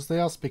to use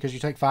this because you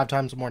take 5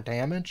 times more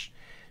damage.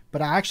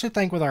 But I actually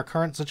think with our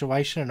current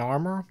situation in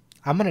armor,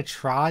 I'm going to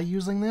try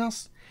using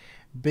this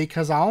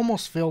because I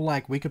almost feel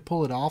like we could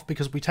pull it off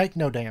because we take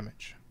no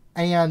damage.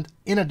 And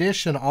in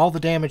addition, all the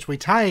damage we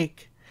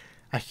take,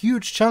 a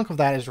huge chunk of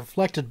that is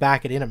reflected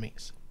back at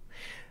enemies.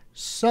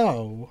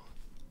 So,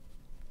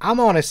 I'm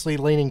honestly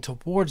leaning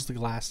towards the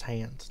glass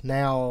hand.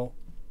 Now,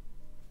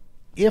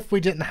 if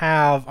we didn't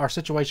have our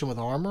situation with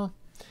armor,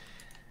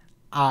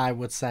 I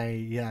would say,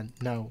 yeah,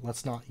 no,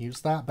 let's not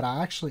use that. But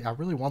I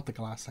really want the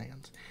glass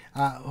hand.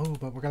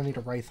 But we're going to need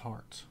a wraith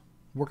heart.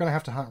 We're going to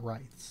have to hunt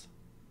wraiths.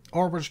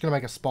 Or we're just going to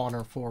make a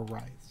spawner for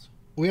wraiths.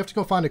 We have to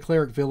go find a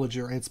cleric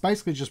villager, and it's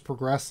basically just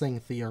progressing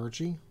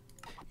theurgy.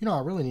 You know,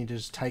 I really need to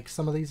just take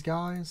some of these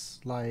guys.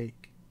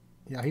 Like,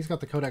 yeah, he's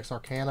got the Codex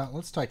Arcana.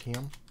 Let's take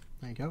him.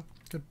 There you go.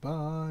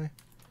 Goodbye.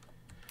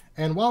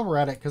 And while we're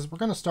at it, because we're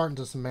going to start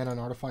into some mana and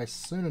artifice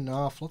soon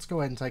enough, let's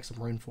go ahead and take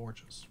some rune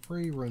forges.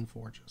 Free rune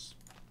forges.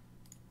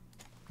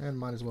 And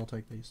might as well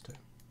take these 2.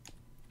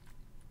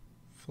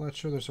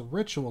 Fletcher, there's a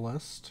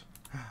ritualist.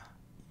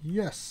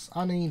 Yes,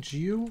 I need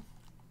you.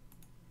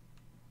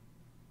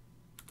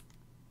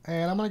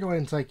 And I'm going to go ahead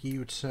and take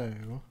you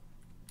too.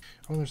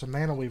 Oh, there's a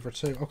mana weaver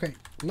too. Okay,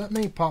 let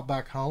me pop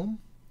back home.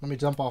 Let me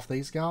dump off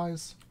these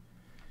guys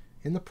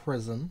in the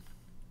prison.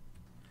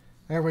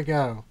 There we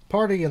go.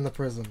 Party in the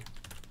prison.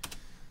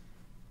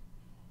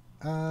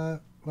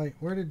 Wait,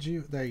 where did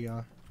you... There you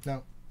are.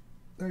 No.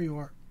 There you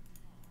are.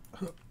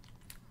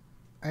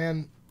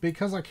 And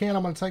because I can,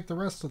 I'm going to take the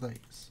rest of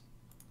these.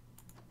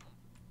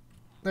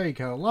 There you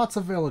go. Lots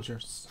of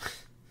villagers.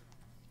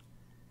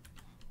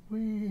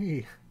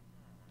 Whee!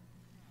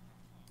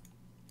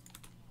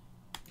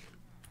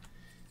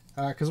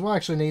 Because we'll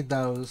actually need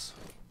those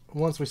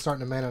once we start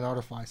to mana and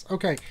artifice.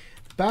 Okay,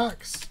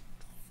 back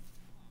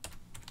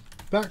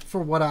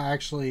for what I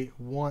actually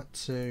want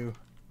to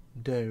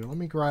do. Let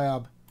me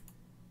grab...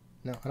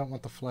 No, I don't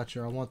want the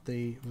Fletcher. I want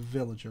the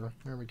villager.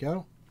 There we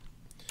go.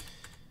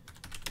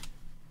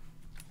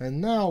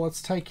 And now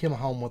let's take him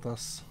home with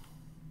us.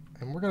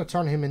 And we're going to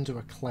turn him into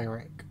a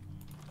cleric.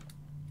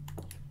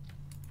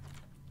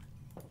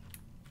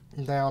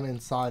 Down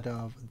inside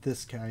of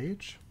this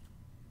cage.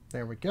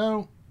 There we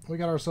go. We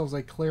got ourselves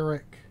a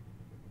cleric.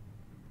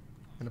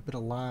 And a bit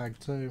of lag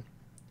too.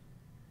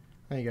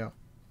 There you go.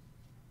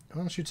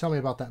 Why don't you tell me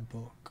about that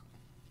book?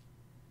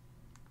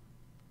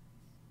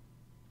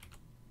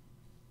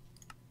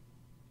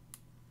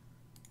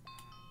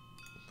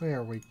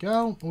 There we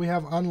go. We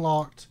have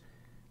unlocked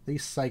the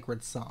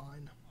sacred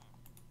sign.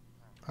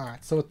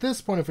 Alright, so at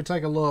this point, if we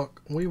take a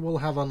look, we will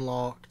have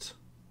unlocked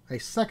a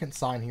second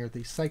sign here,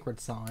 the sacred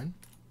sign.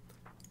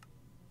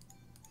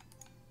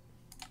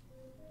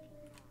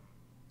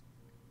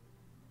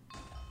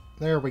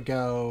 There we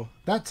go.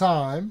 That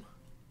time,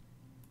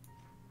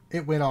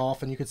 it went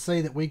off, and you could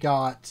see that we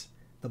got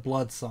the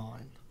blood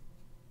sign.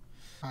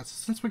 Alright, so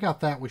since we got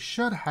that, we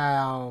should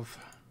have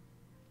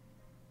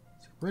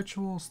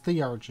rituals,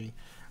 theurgy.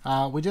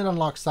 We did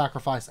unlock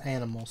sacrifice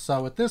animal.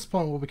 So at this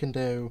point, what we can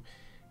do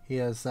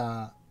is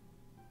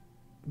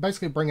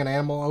basically bring an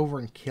animal over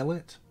and kill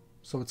it.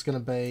 So it's going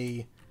to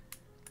be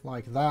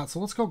like that. So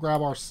let's go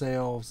grab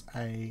ourselves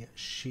a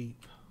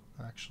sheep,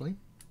 actually.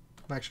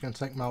 I'm actually going to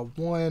take my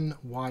 1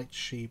 white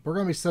sheep. We're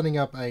going to be setting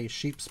up a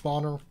sheep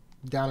spawner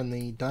down in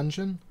the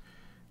dungeon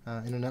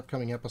in an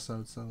upcoming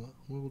episode. So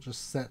we'll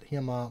just set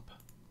him up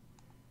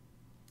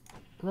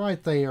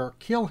right there,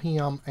 kill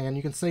him, and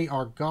you can see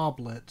our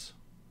goblet.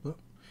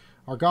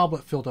 Our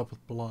goblet filled up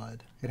with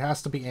blood. It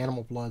has to be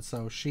animal blood,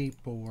 so sheep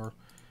or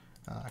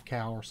a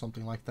cow or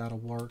something like that will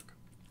work.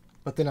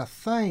 But then I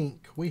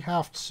think we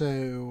have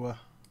to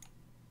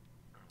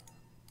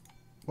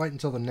wait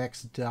until the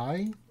next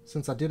day,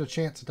 since I did a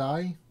chance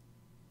today.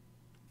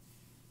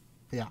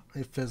 Yeah,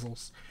 it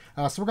fizzles.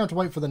 So we're going to have to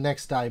wait for the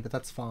next day, but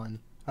that's fine.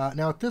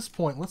 Now at this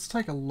point, let's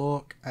take a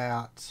look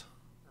at...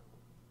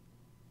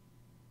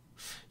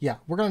 Yeah,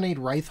 we're going to need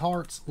wraith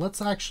hearts.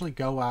 Let's actually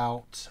go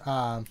out...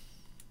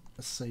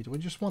 let's see, do we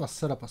just want to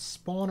set up a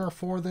spawner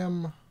for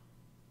them?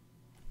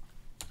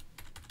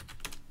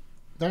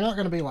 They're not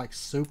going to be like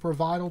super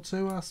vital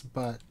to us,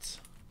 but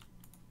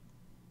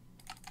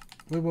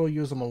we will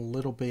use them a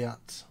little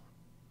bit.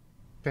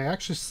 Okay, I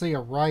actually see a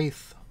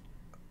wraith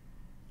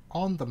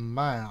on the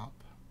map.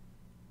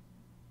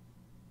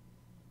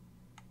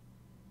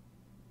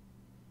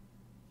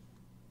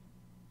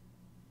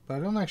 But I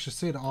don't actually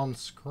see it on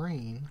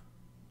screen.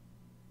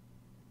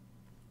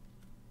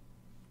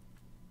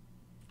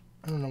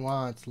 I don't know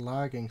why it's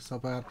lagging so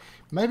bad.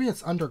 Maybe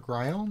it's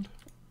underground?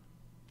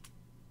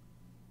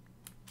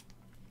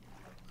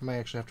 I may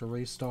actually have to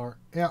restart.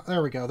 Yeah,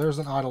 there we go. There's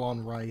an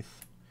eidolon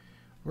wraith.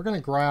 We're going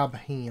to grab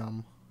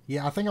him.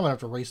 Yeah, I think I'm going to have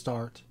to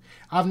restart.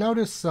 I've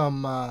noticed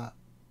some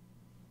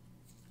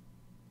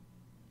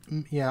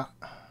Yeah.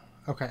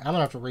 Okay, I'm gonna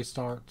have to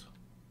restart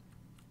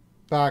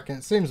back, and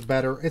it seems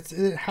better. It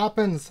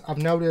happens, I've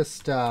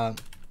noticed,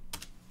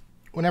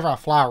 whenever I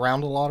fly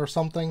around a lot or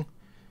something,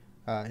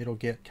 it'll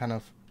get kind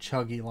of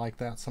chuggy like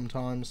that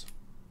sometimes.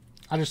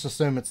 I just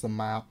assume it's the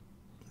map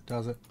that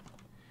does it.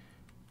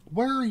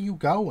 Where are you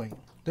going?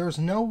 There's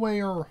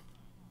nowhere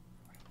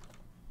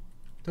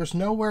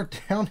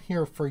down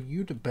here for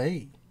you to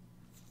be.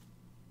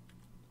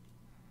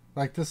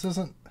 Like, this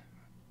isn't...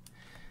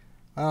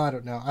 I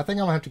don't know. I think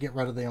I'm gonna have to get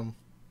rid of them.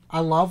 I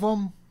love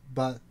them,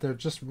 but they're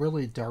just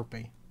really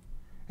derpy.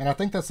 And I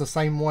think that's the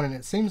same one, and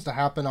it seems to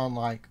happen on,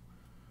 like,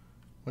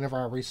 whenever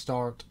I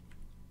restart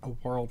a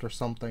world or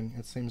something,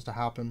 it seems to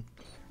happen.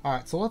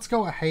 Alright, so let's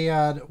go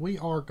ahead. We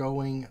are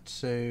going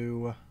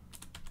to...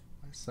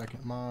 Wait a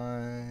second,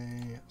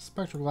 my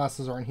spectral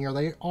glasses are in here.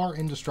 They are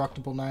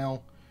indestructible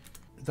now,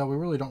 though we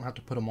really don't have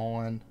to put them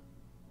on.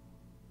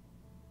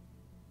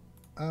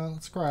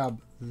 Let's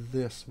grab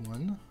this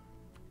one.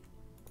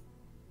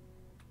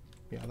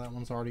 Yeah, that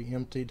one's already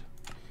emptied.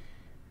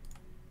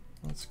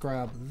 Let's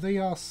grab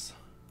this.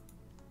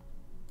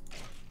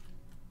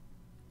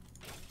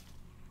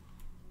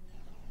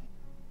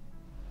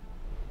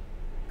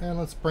 And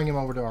let's bring him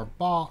over to our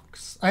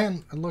box.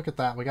 And look at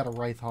that, we got a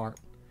Wraith Heart.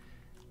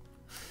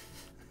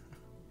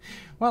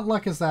 What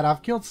luck is that?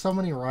 I've killed so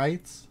many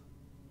Wraiths.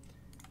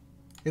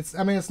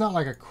 I mean, it's not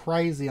like a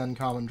crazy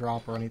uncommon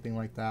drop or anything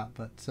like that,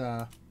 but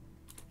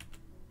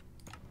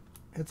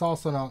it's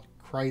also not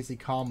crazy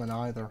common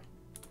either.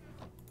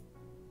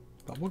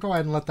 But we'll go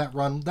ahead and let that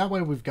run. That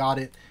way we've got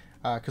it,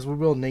 because we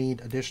will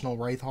need additional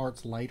Wraith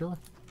Hearts later.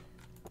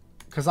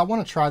 Because I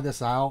want to try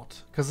this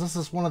out, because this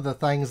is one of the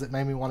things that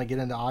made me want to get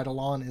into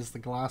Eidolon, is the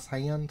glass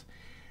hand.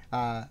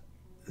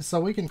 So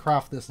we can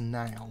craft this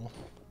now.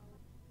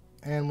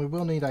 And we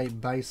will need a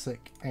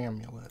basic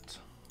amulet.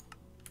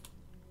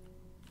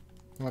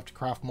 We'll have to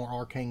craft more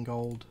arcane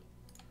gold.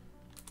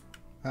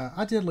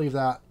 I did leave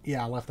that,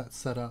 yeah, I left that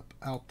set up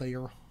out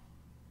there.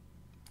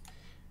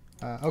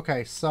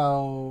 Okay,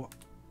 so...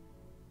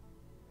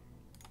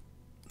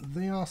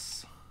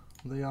 This,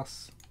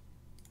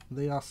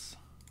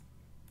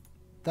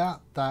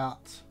 that,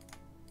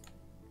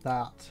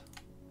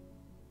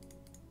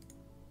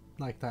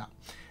 like that.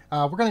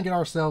 We're going to get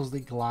ourselves the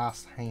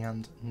glass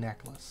hand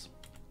necklace.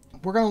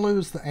 We're going to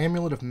lose the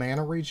amulet of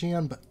mana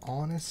regen, but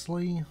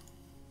honestly,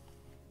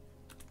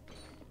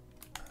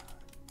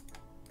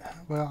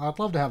 well, I'd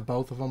love to have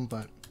both of them,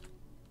 but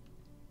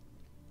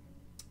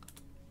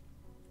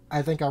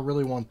I think I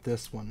really want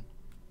this one.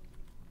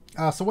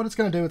 So what it's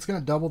going to do, it's going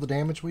to double the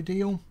damage we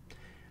deal.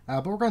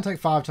 But we're going to take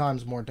 5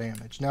 times more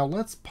damage. Now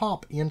let's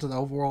pop into the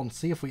overworld and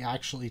see if we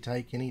actually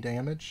take any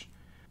damage.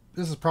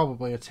 This is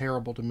probably a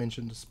terrible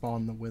dimension to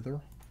spawn the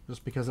Wither,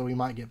 just because we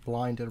might get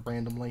blinded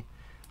randomly.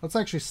 Let's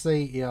actually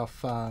see if...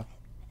 yeah,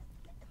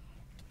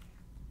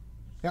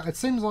 it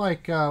seems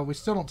like we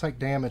still don't take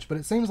damage, but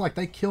it seems like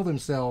they kill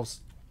themselves.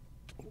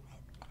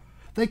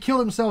 They kill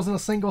themselves in a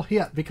single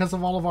hit because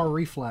of all of our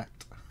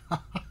reflect.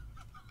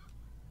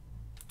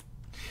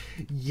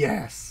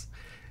 Yes.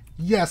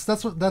 Yes,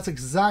 that's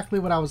exactly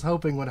what I was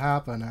hoping would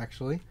happen,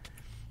 actually.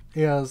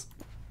 Is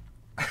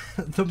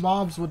the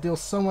mobs would deal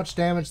so much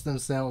damage to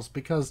themselves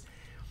because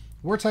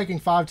we're taking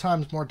 5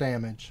 times more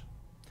damage.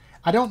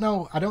 I don't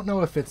know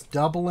if it's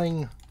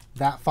doubling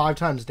that 5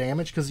 times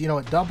damage, because, you know,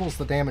 it doubles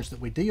the damage that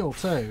we deal,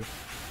 too.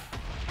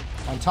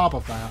 On top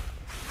of that.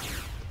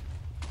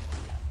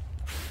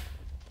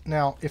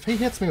 Now, if he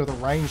hits me with a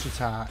ranged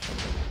attack,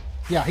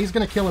 yeah, he's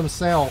going to kill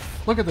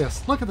himself. Look at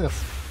this. Look at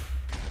this.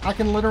 I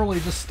can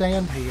literally just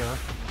stand here,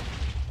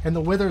 and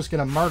the Wither's going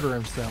to murder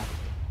himself.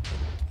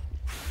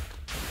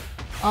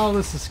 Oh,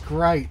 this is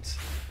great.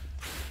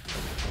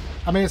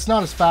 I mean, it's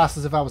not as fast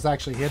as if I was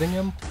actually hitting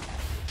him,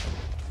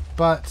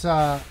 but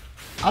I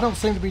don't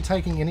seem to be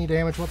taking any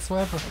damage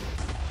whatsoever.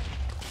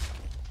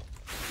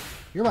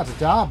 You're about to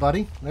die,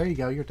 buddy. There you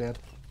go, you're dead.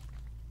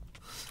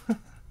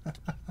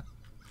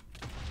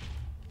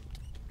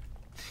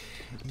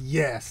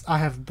 Yes, I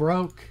have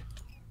broke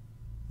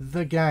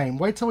the game.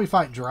 Wait till we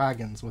fight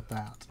dragons with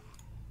that.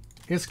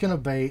 It's going to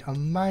be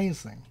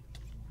amazing.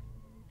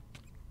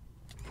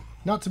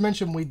 Not to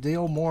mention we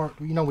deal more,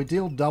 you know, we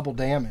deal double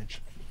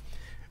damage,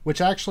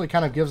 which actually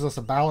kind of gives us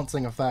a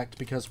balancing effect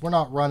because we're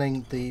not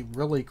running the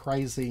really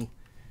crazy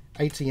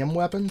ATM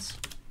weapons.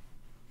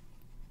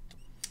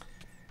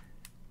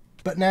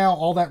 But now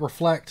all that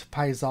reflect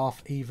pays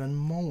off even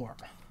more.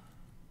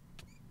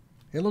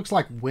 It looks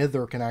like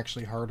Wither can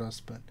actually hurt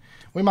us, but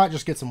we might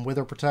just get some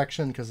Wither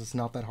protection because it's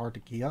not that hard to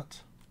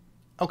get.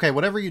 Okay,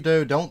 whatever you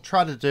do, don't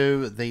try to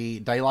do the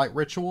daylight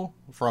ritual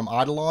from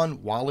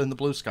Eidolon while in the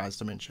blue skies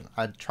dimension.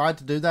 I tried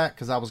to do that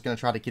because I was going to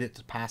try to get it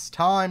to pass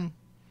time,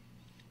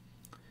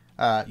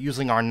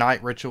 using our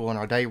night ritual and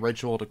our day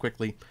ritual to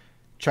quickly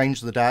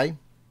change the day.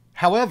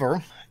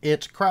 However,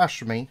 it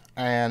crashed me,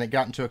 and it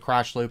got into a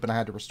crash loop, and I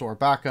had to restore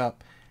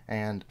backup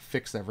and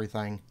fix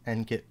everything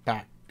and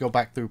go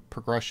back through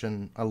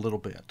progression a little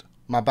bit.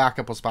 My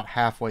backup was about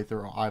halfway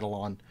through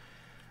Eidolon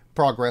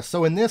progress.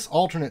 So in this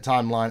alternate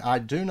timeline, I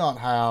do not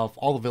have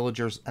all the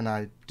villagers, and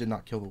I did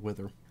not kill the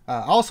Wither.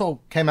 I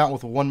also came out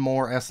with one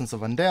more Essence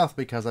of Undeath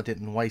because I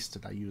didn't waste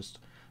it. I used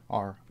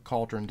our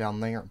cauldron down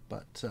there,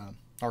 but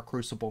our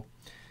crucible.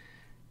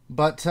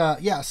 But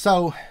yeah,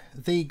 so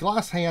the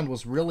glass hand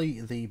was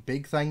really the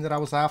big thing that I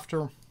was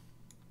after.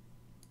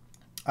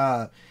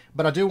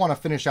 But I do want to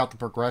finish out the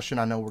progression.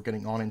 I know we're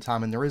getting on in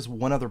time, and there is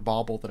one other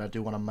bauble that I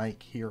do want to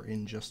make here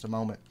in just a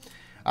moment.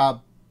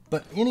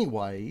 But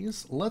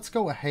anyways, let's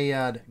go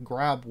ahead,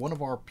 grab one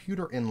of our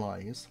pewter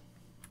inlays.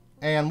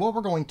 And what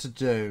we're going to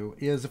do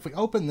is, if we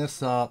open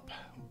this up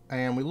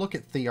and we look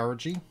at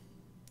Theurgy,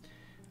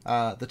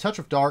 the Touch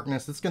of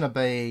Darkness, it's going to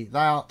be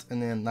that,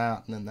 and then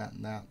that, and then that,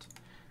 and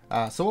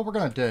that. So what we're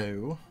going to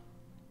do,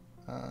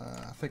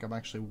 I think I'm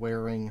actually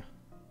wearing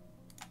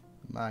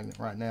the magnet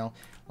right now.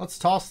 Let's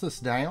toss this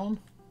down.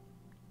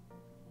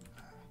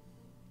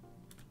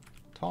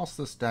 Toss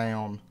this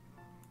down.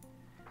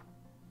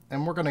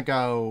 And we're going to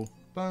go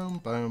boom,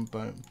 boom,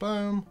 boom,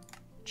 boom.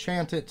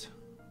 Chant it.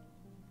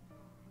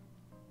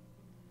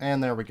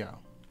 And there we go.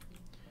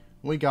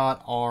 We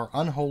got our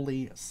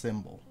unholy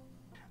symbol.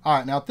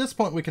 Alright, now at this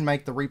point we can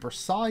make the Reaper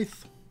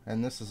Scythe.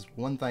 And this is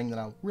one thing that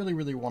I really,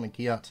 really want to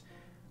get.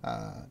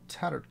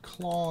 Tattered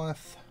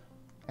cloth.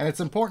 And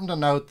it's important to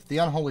note that the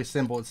unholy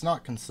symbol, it's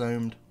not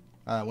consumed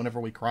whenever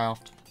we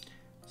craft.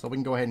 So we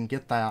can go ahead and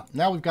get that.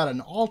 Now we've got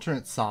an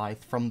alternate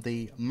scythe from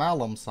the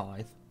malum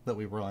scythe that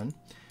we run.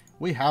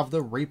 We have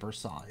the Reaper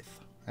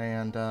Scythe.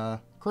 And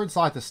Crude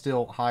Scythe is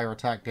still higher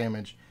attack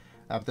damage.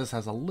 But this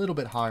has a little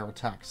bit higher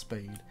attack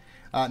speed.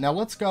 Now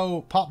let's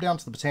go pop down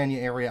to the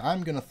Britannia area.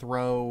 I'm going to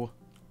throw...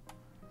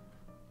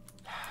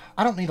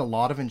 I don't need a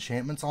lot of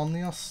enchantments on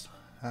this,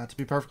 to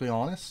be perfectly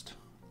honest.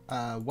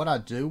 What I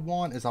do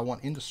want is I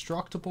want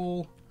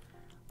indestructible.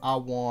 I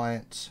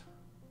want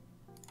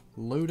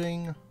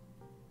looting.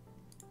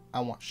 I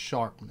want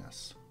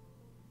sharpness.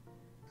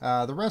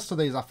 The rest of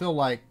these I feel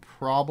like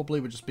probably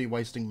would just be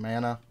wasting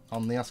mana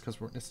on this because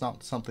it's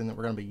not something that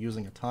we're going to be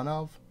using a ton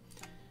of.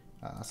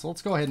 So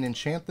let's go ahead and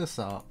enchant this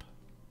up.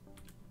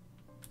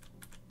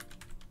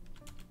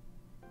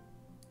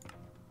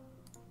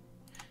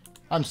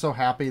 I'm so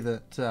happy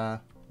that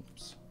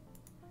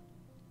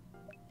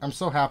I'm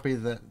so happy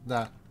that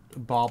that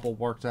Bauble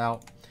worked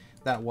out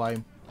that way.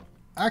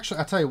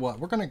 Actually, I tell you what,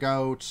 we're going to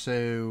go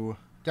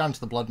down to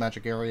the blood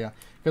magic area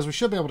because we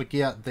should be able to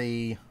get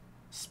the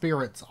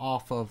spirits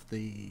off of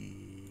the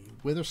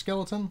Wither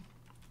skeleton.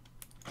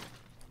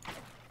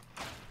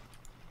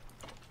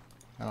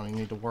 I don't even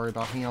need to worry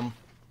about him.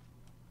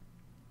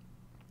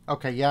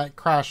 Okay, yeah, it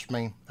crashed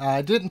me.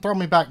 It didn't throw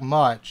me back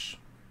much.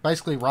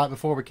 Basically right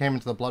before we came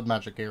into the blood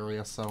magic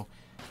area, so...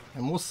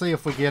 And we'll see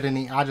if we get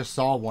any... I just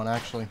saw one,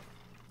 actually.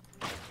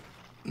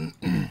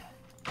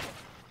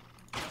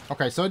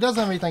 Okay, so it doesn't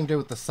have anything to do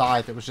with the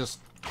scythe. It was just,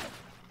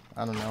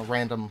 I don't know,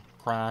 random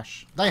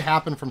crash. They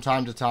happen from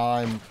time to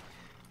time.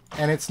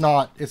 And it's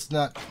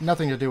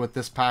nothing to do with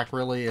this pack,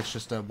 really. It's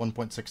just a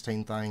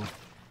 1.16 thing.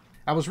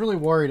 I was really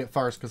worried at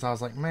first because I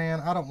was like, man,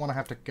 I don't want to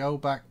have to go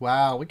back.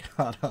 Wow, we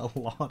got a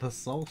lot of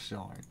soul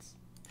shards.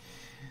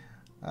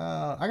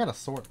 I gotta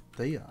sort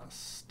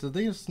these. Do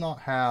these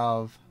not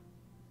have...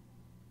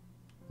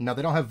 No,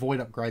 they don't have void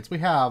upgrades. We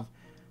have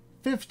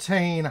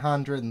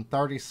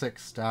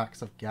 1,536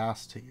 stacks of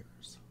gas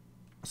tiers.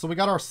 So we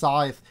got our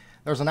scythe.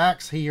 There's an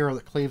axe here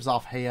that cleaves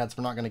off heads.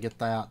 We're not going to get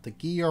that. The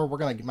gear, we're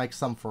going to make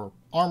some for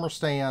armor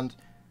stand.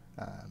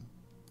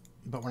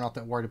 But we're not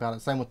that worried about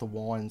it. Same with the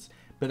wands.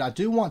 But I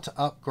do want to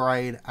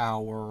upgrade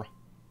our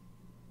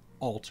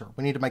altar.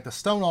 We need to make the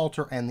stone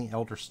altar and the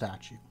elder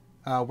statue.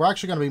 We're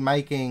actually going to be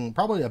making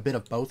probably a bit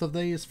of both of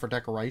these for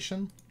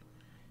decoration.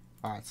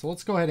 Alright, so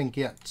let's go ahead and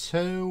get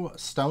 2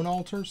 stone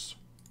altars.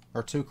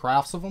 Or 2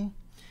 crafts of them.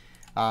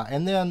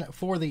 And then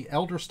for the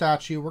elder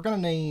statue, we're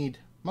going to need...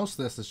 Most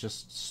of this is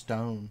just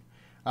stone.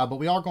 But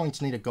we are going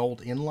to need a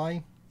gold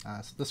inlay.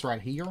 So this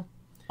right here.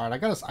 Alright, I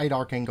got us 8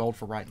 arcane gold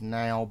for right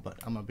now, but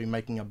I'm going to be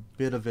making a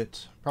bit of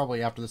it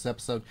probably after this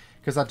episode.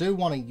 Because I do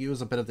want to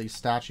use a bit of these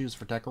statues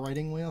for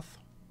decorating with.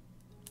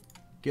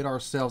 Get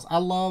ourselves... I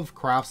love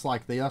crafts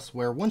like this,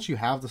 where once you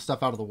have the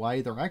stuff out of the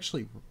way, they're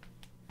actually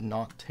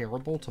not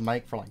terrible to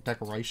make for like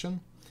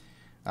decoration.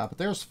 But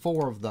there's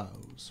 4 of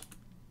those.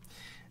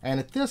 And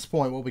at this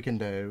point, what we can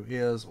do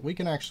is we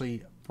can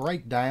actually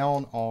break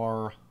down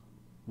our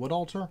wood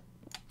altar.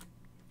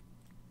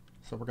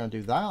 So we're going to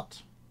do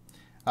that.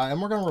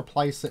 And we're going to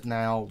replace it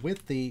now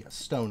with the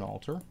stone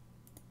altar.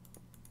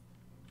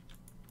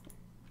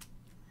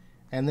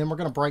 And then we're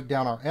going to break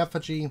down our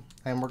effigy,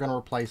 and we're going to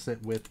replace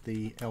it with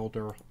the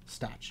elder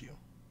statue.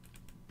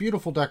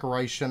 Beautiful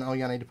decoration. Oh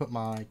yeah, I need to put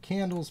my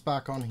candles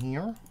back on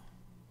here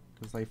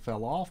because they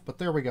fell off. But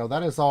there we go.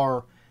 That is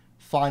our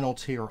final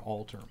tier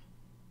altar.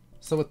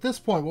 So at this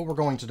point, what we're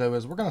going to do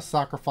is we're going to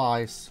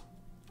sacrifice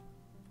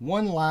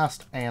one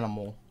last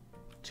animal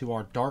to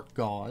our dark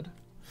god.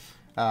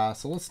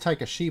 So let's take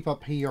a sheep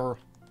up here,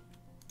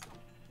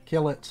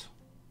 kill it.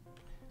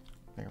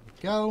 There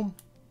we go.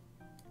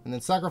 And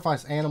then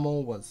sacrifice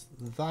animal was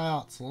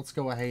that. So let's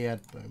go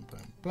ahead. Boom,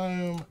 boom,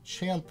 boom.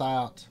 Chant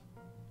that.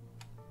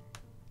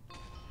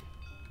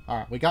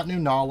 Alright, we got new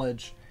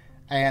knowledge.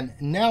 And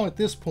now at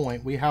this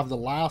point, we have the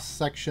last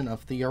section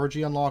of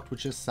Theurgy unlocked,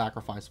 which is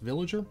sacrifice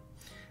villager.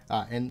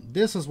 And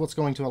this is what's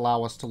going to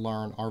allow us to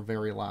learn our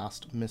very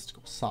last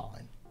mystical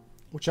sign,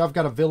 which I've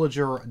got a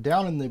villager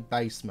down in the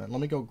basement.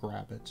 Let me go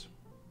grab it.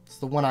 It's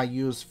the one I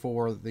use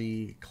for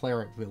the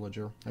cleric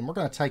villager, and we're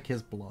going to take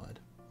his blood.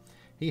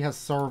 He has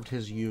served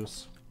his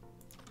use.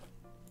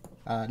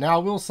 Now, I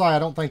will say I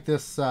don't think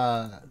this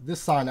this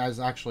sign is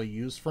actually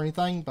used for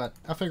anything, but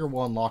I figure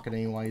we'll unlock it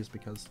anyways,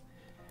 because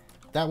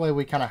that way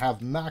we kind of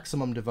have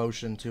maximum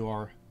devotion to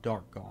our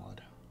dark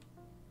god.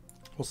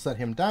 We'll set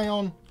him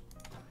down,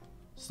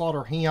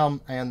 slaughter him,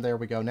 and there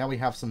we go. Now we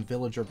have some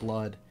villager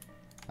blood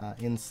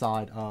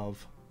inside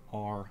of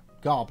our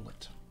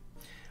goblet.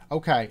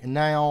 Okay, and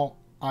now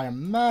I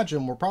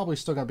imagine we're probably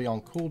still going to be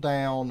on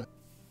cooldown.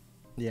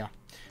 Yeah,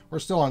 we're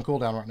still on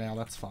cooldown right now.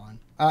 That's fine.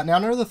 Now,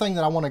 another thing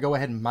that I want to go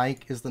ahead and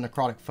make is the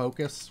necrotic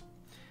focus.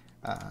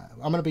 I'm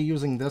going to be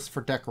using this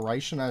for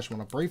decoration. I just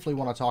want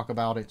to talk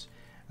about it.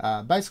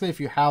 Basically, if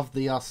you have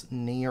this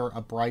near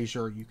a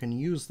brazier, you can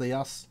use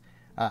this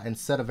and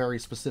set a very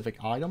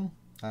specific item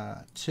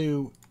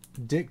to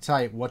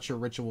dictate what your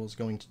ritual is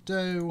going to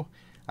do.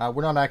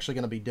 We're not actually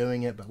going to be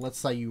doing it, but let's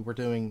say you were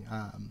doing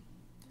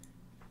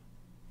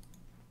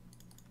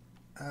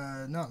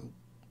not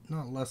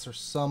lesser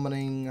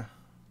summoning.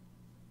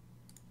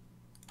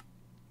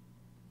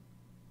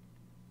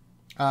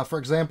 For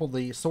example,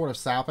 the Sword of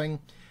Sapping,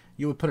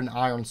 you would put an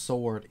iron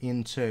sword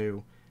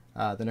into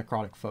the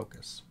necrotic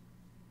focus.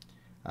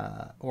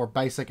 Or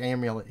basic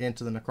amulet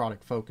into the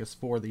necrotic focus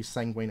for the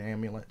sanguine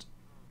amulet.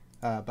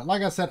 But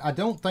like I said, I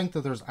don't think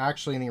that there's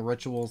actually any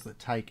rituals that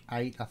take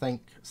 8. I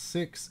think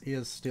 6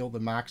 is still the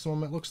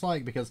maximum, it looks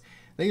like, because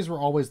these were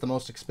always the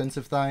most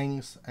expensive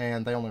things,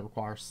 and they only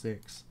require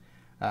 6.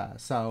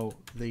 So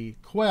the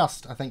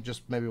quest, I think,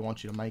 just maybe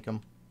wants you to make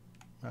them.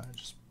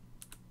 Just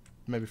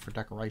maybe for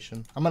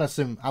decoration. I'm going to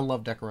assume, I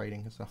love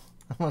decorating, so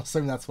I'm going to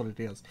assume that's what it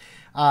is.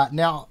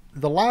 Now,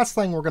 the last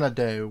thing we're going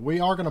to do, we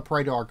are going to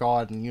pray to our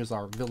god and use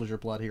our villager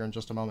blood here in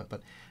just a moment,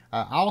 but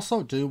I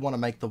also do want to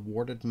make the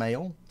warded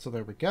mail. So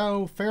there we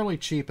go. Fairly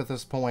cheap at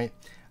this point.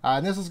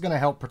 And this is going to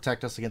help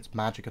protect us against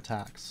magic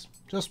attacks,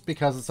 just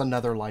because it's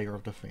another layer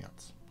of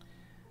defense.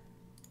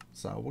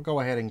 So we'll go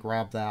ahead and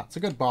grab that. It's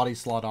a good body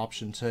slot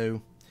option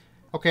too.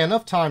 Okay,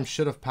 enough time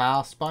should have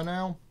passed by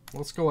now.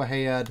 Let's go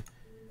ahead,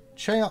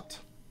 chant.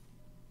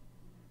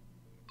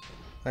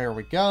 There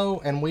we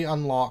go, and we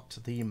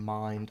unlocked the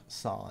mind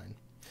sign,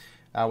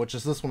 which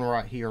is this one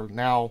right here.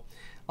 Now,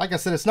 like I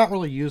said, it's not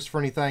really used for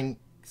anything.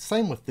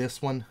 Same with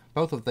this one.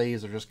 Both of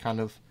these are just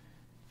kind of,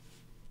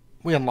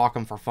 we unlock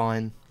them for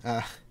fun.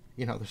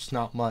 You know, there's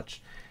not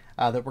much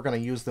that we're going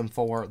to use them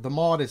for. The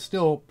mod is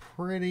still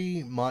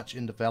pretty much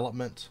in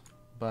development,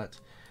 but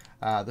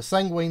the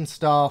sanguine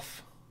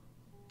stuff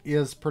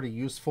is pretty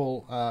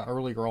useful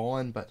earlier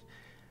on, but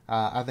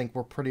I think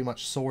we're pretty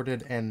much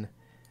sorted, and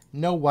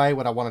no way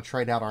would I want to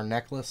trade out our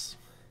necklace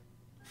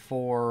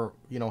for,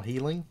 you know,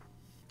 healing.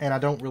 And I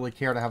don't really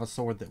care to have a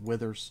sword that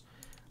withers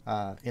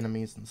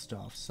enemies and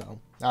stuff. So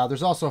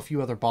there's also a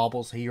few other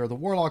baubles here. The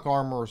warlock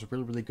armor is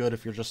really, really good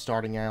if you're just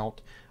starting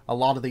out. A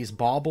lot of these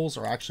baubles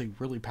are actually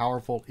really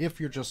powerful if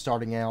you're just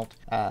starting out.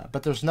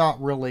 But there's not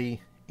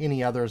really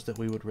any others that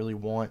we would really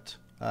want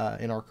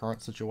in our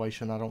current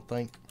situation, I don't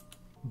think.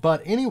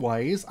 But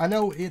anyways, I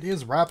know it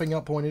is wrapping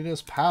up point. It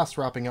is past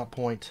wrapping up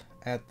point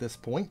at this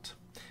point.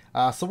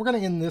 So we're going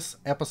to end this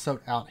episode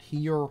out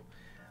here.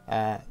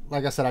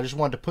 Like I said, I just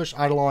wanted to push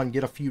eidolon,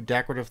 get a few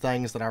decorative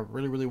things that I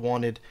really, really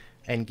wanted,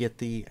 and get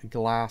the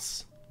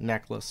glass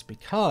necklace,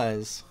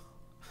 because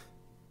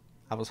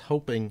I was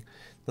hoping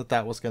that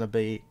that was going to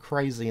be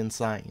crazy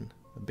insane,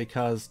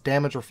 because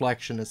damage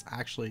reflection is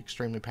actually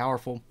extremely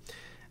powerful.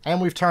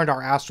 And we've turned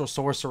our astral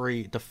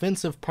sorcery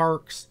defensive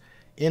perks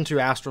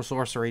into astral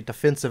sorcery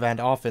defensive and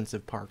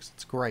offensive perks.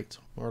 It's great.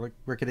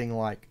 We're getting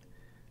like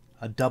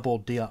a double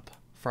dip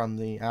from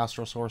the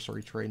astral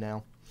sorcery tree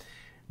now.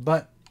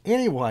 But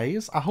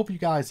anyways, I hope you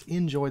guys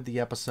enjoyed the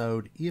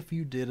episode. If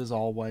you did, as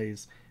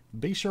always,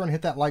 be sure and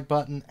hit that like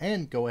button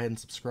and go ahead and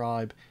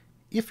subscribe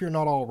if you're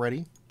not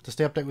already, to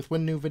stay updated with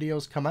when new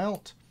videos come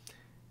out.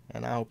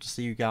 And I hope to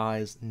see you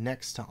guys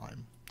next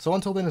time. So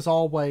until then, as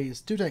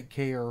always, do take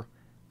care,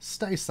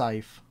 stay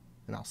safe,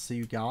 and I'll see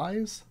you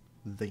guys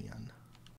then.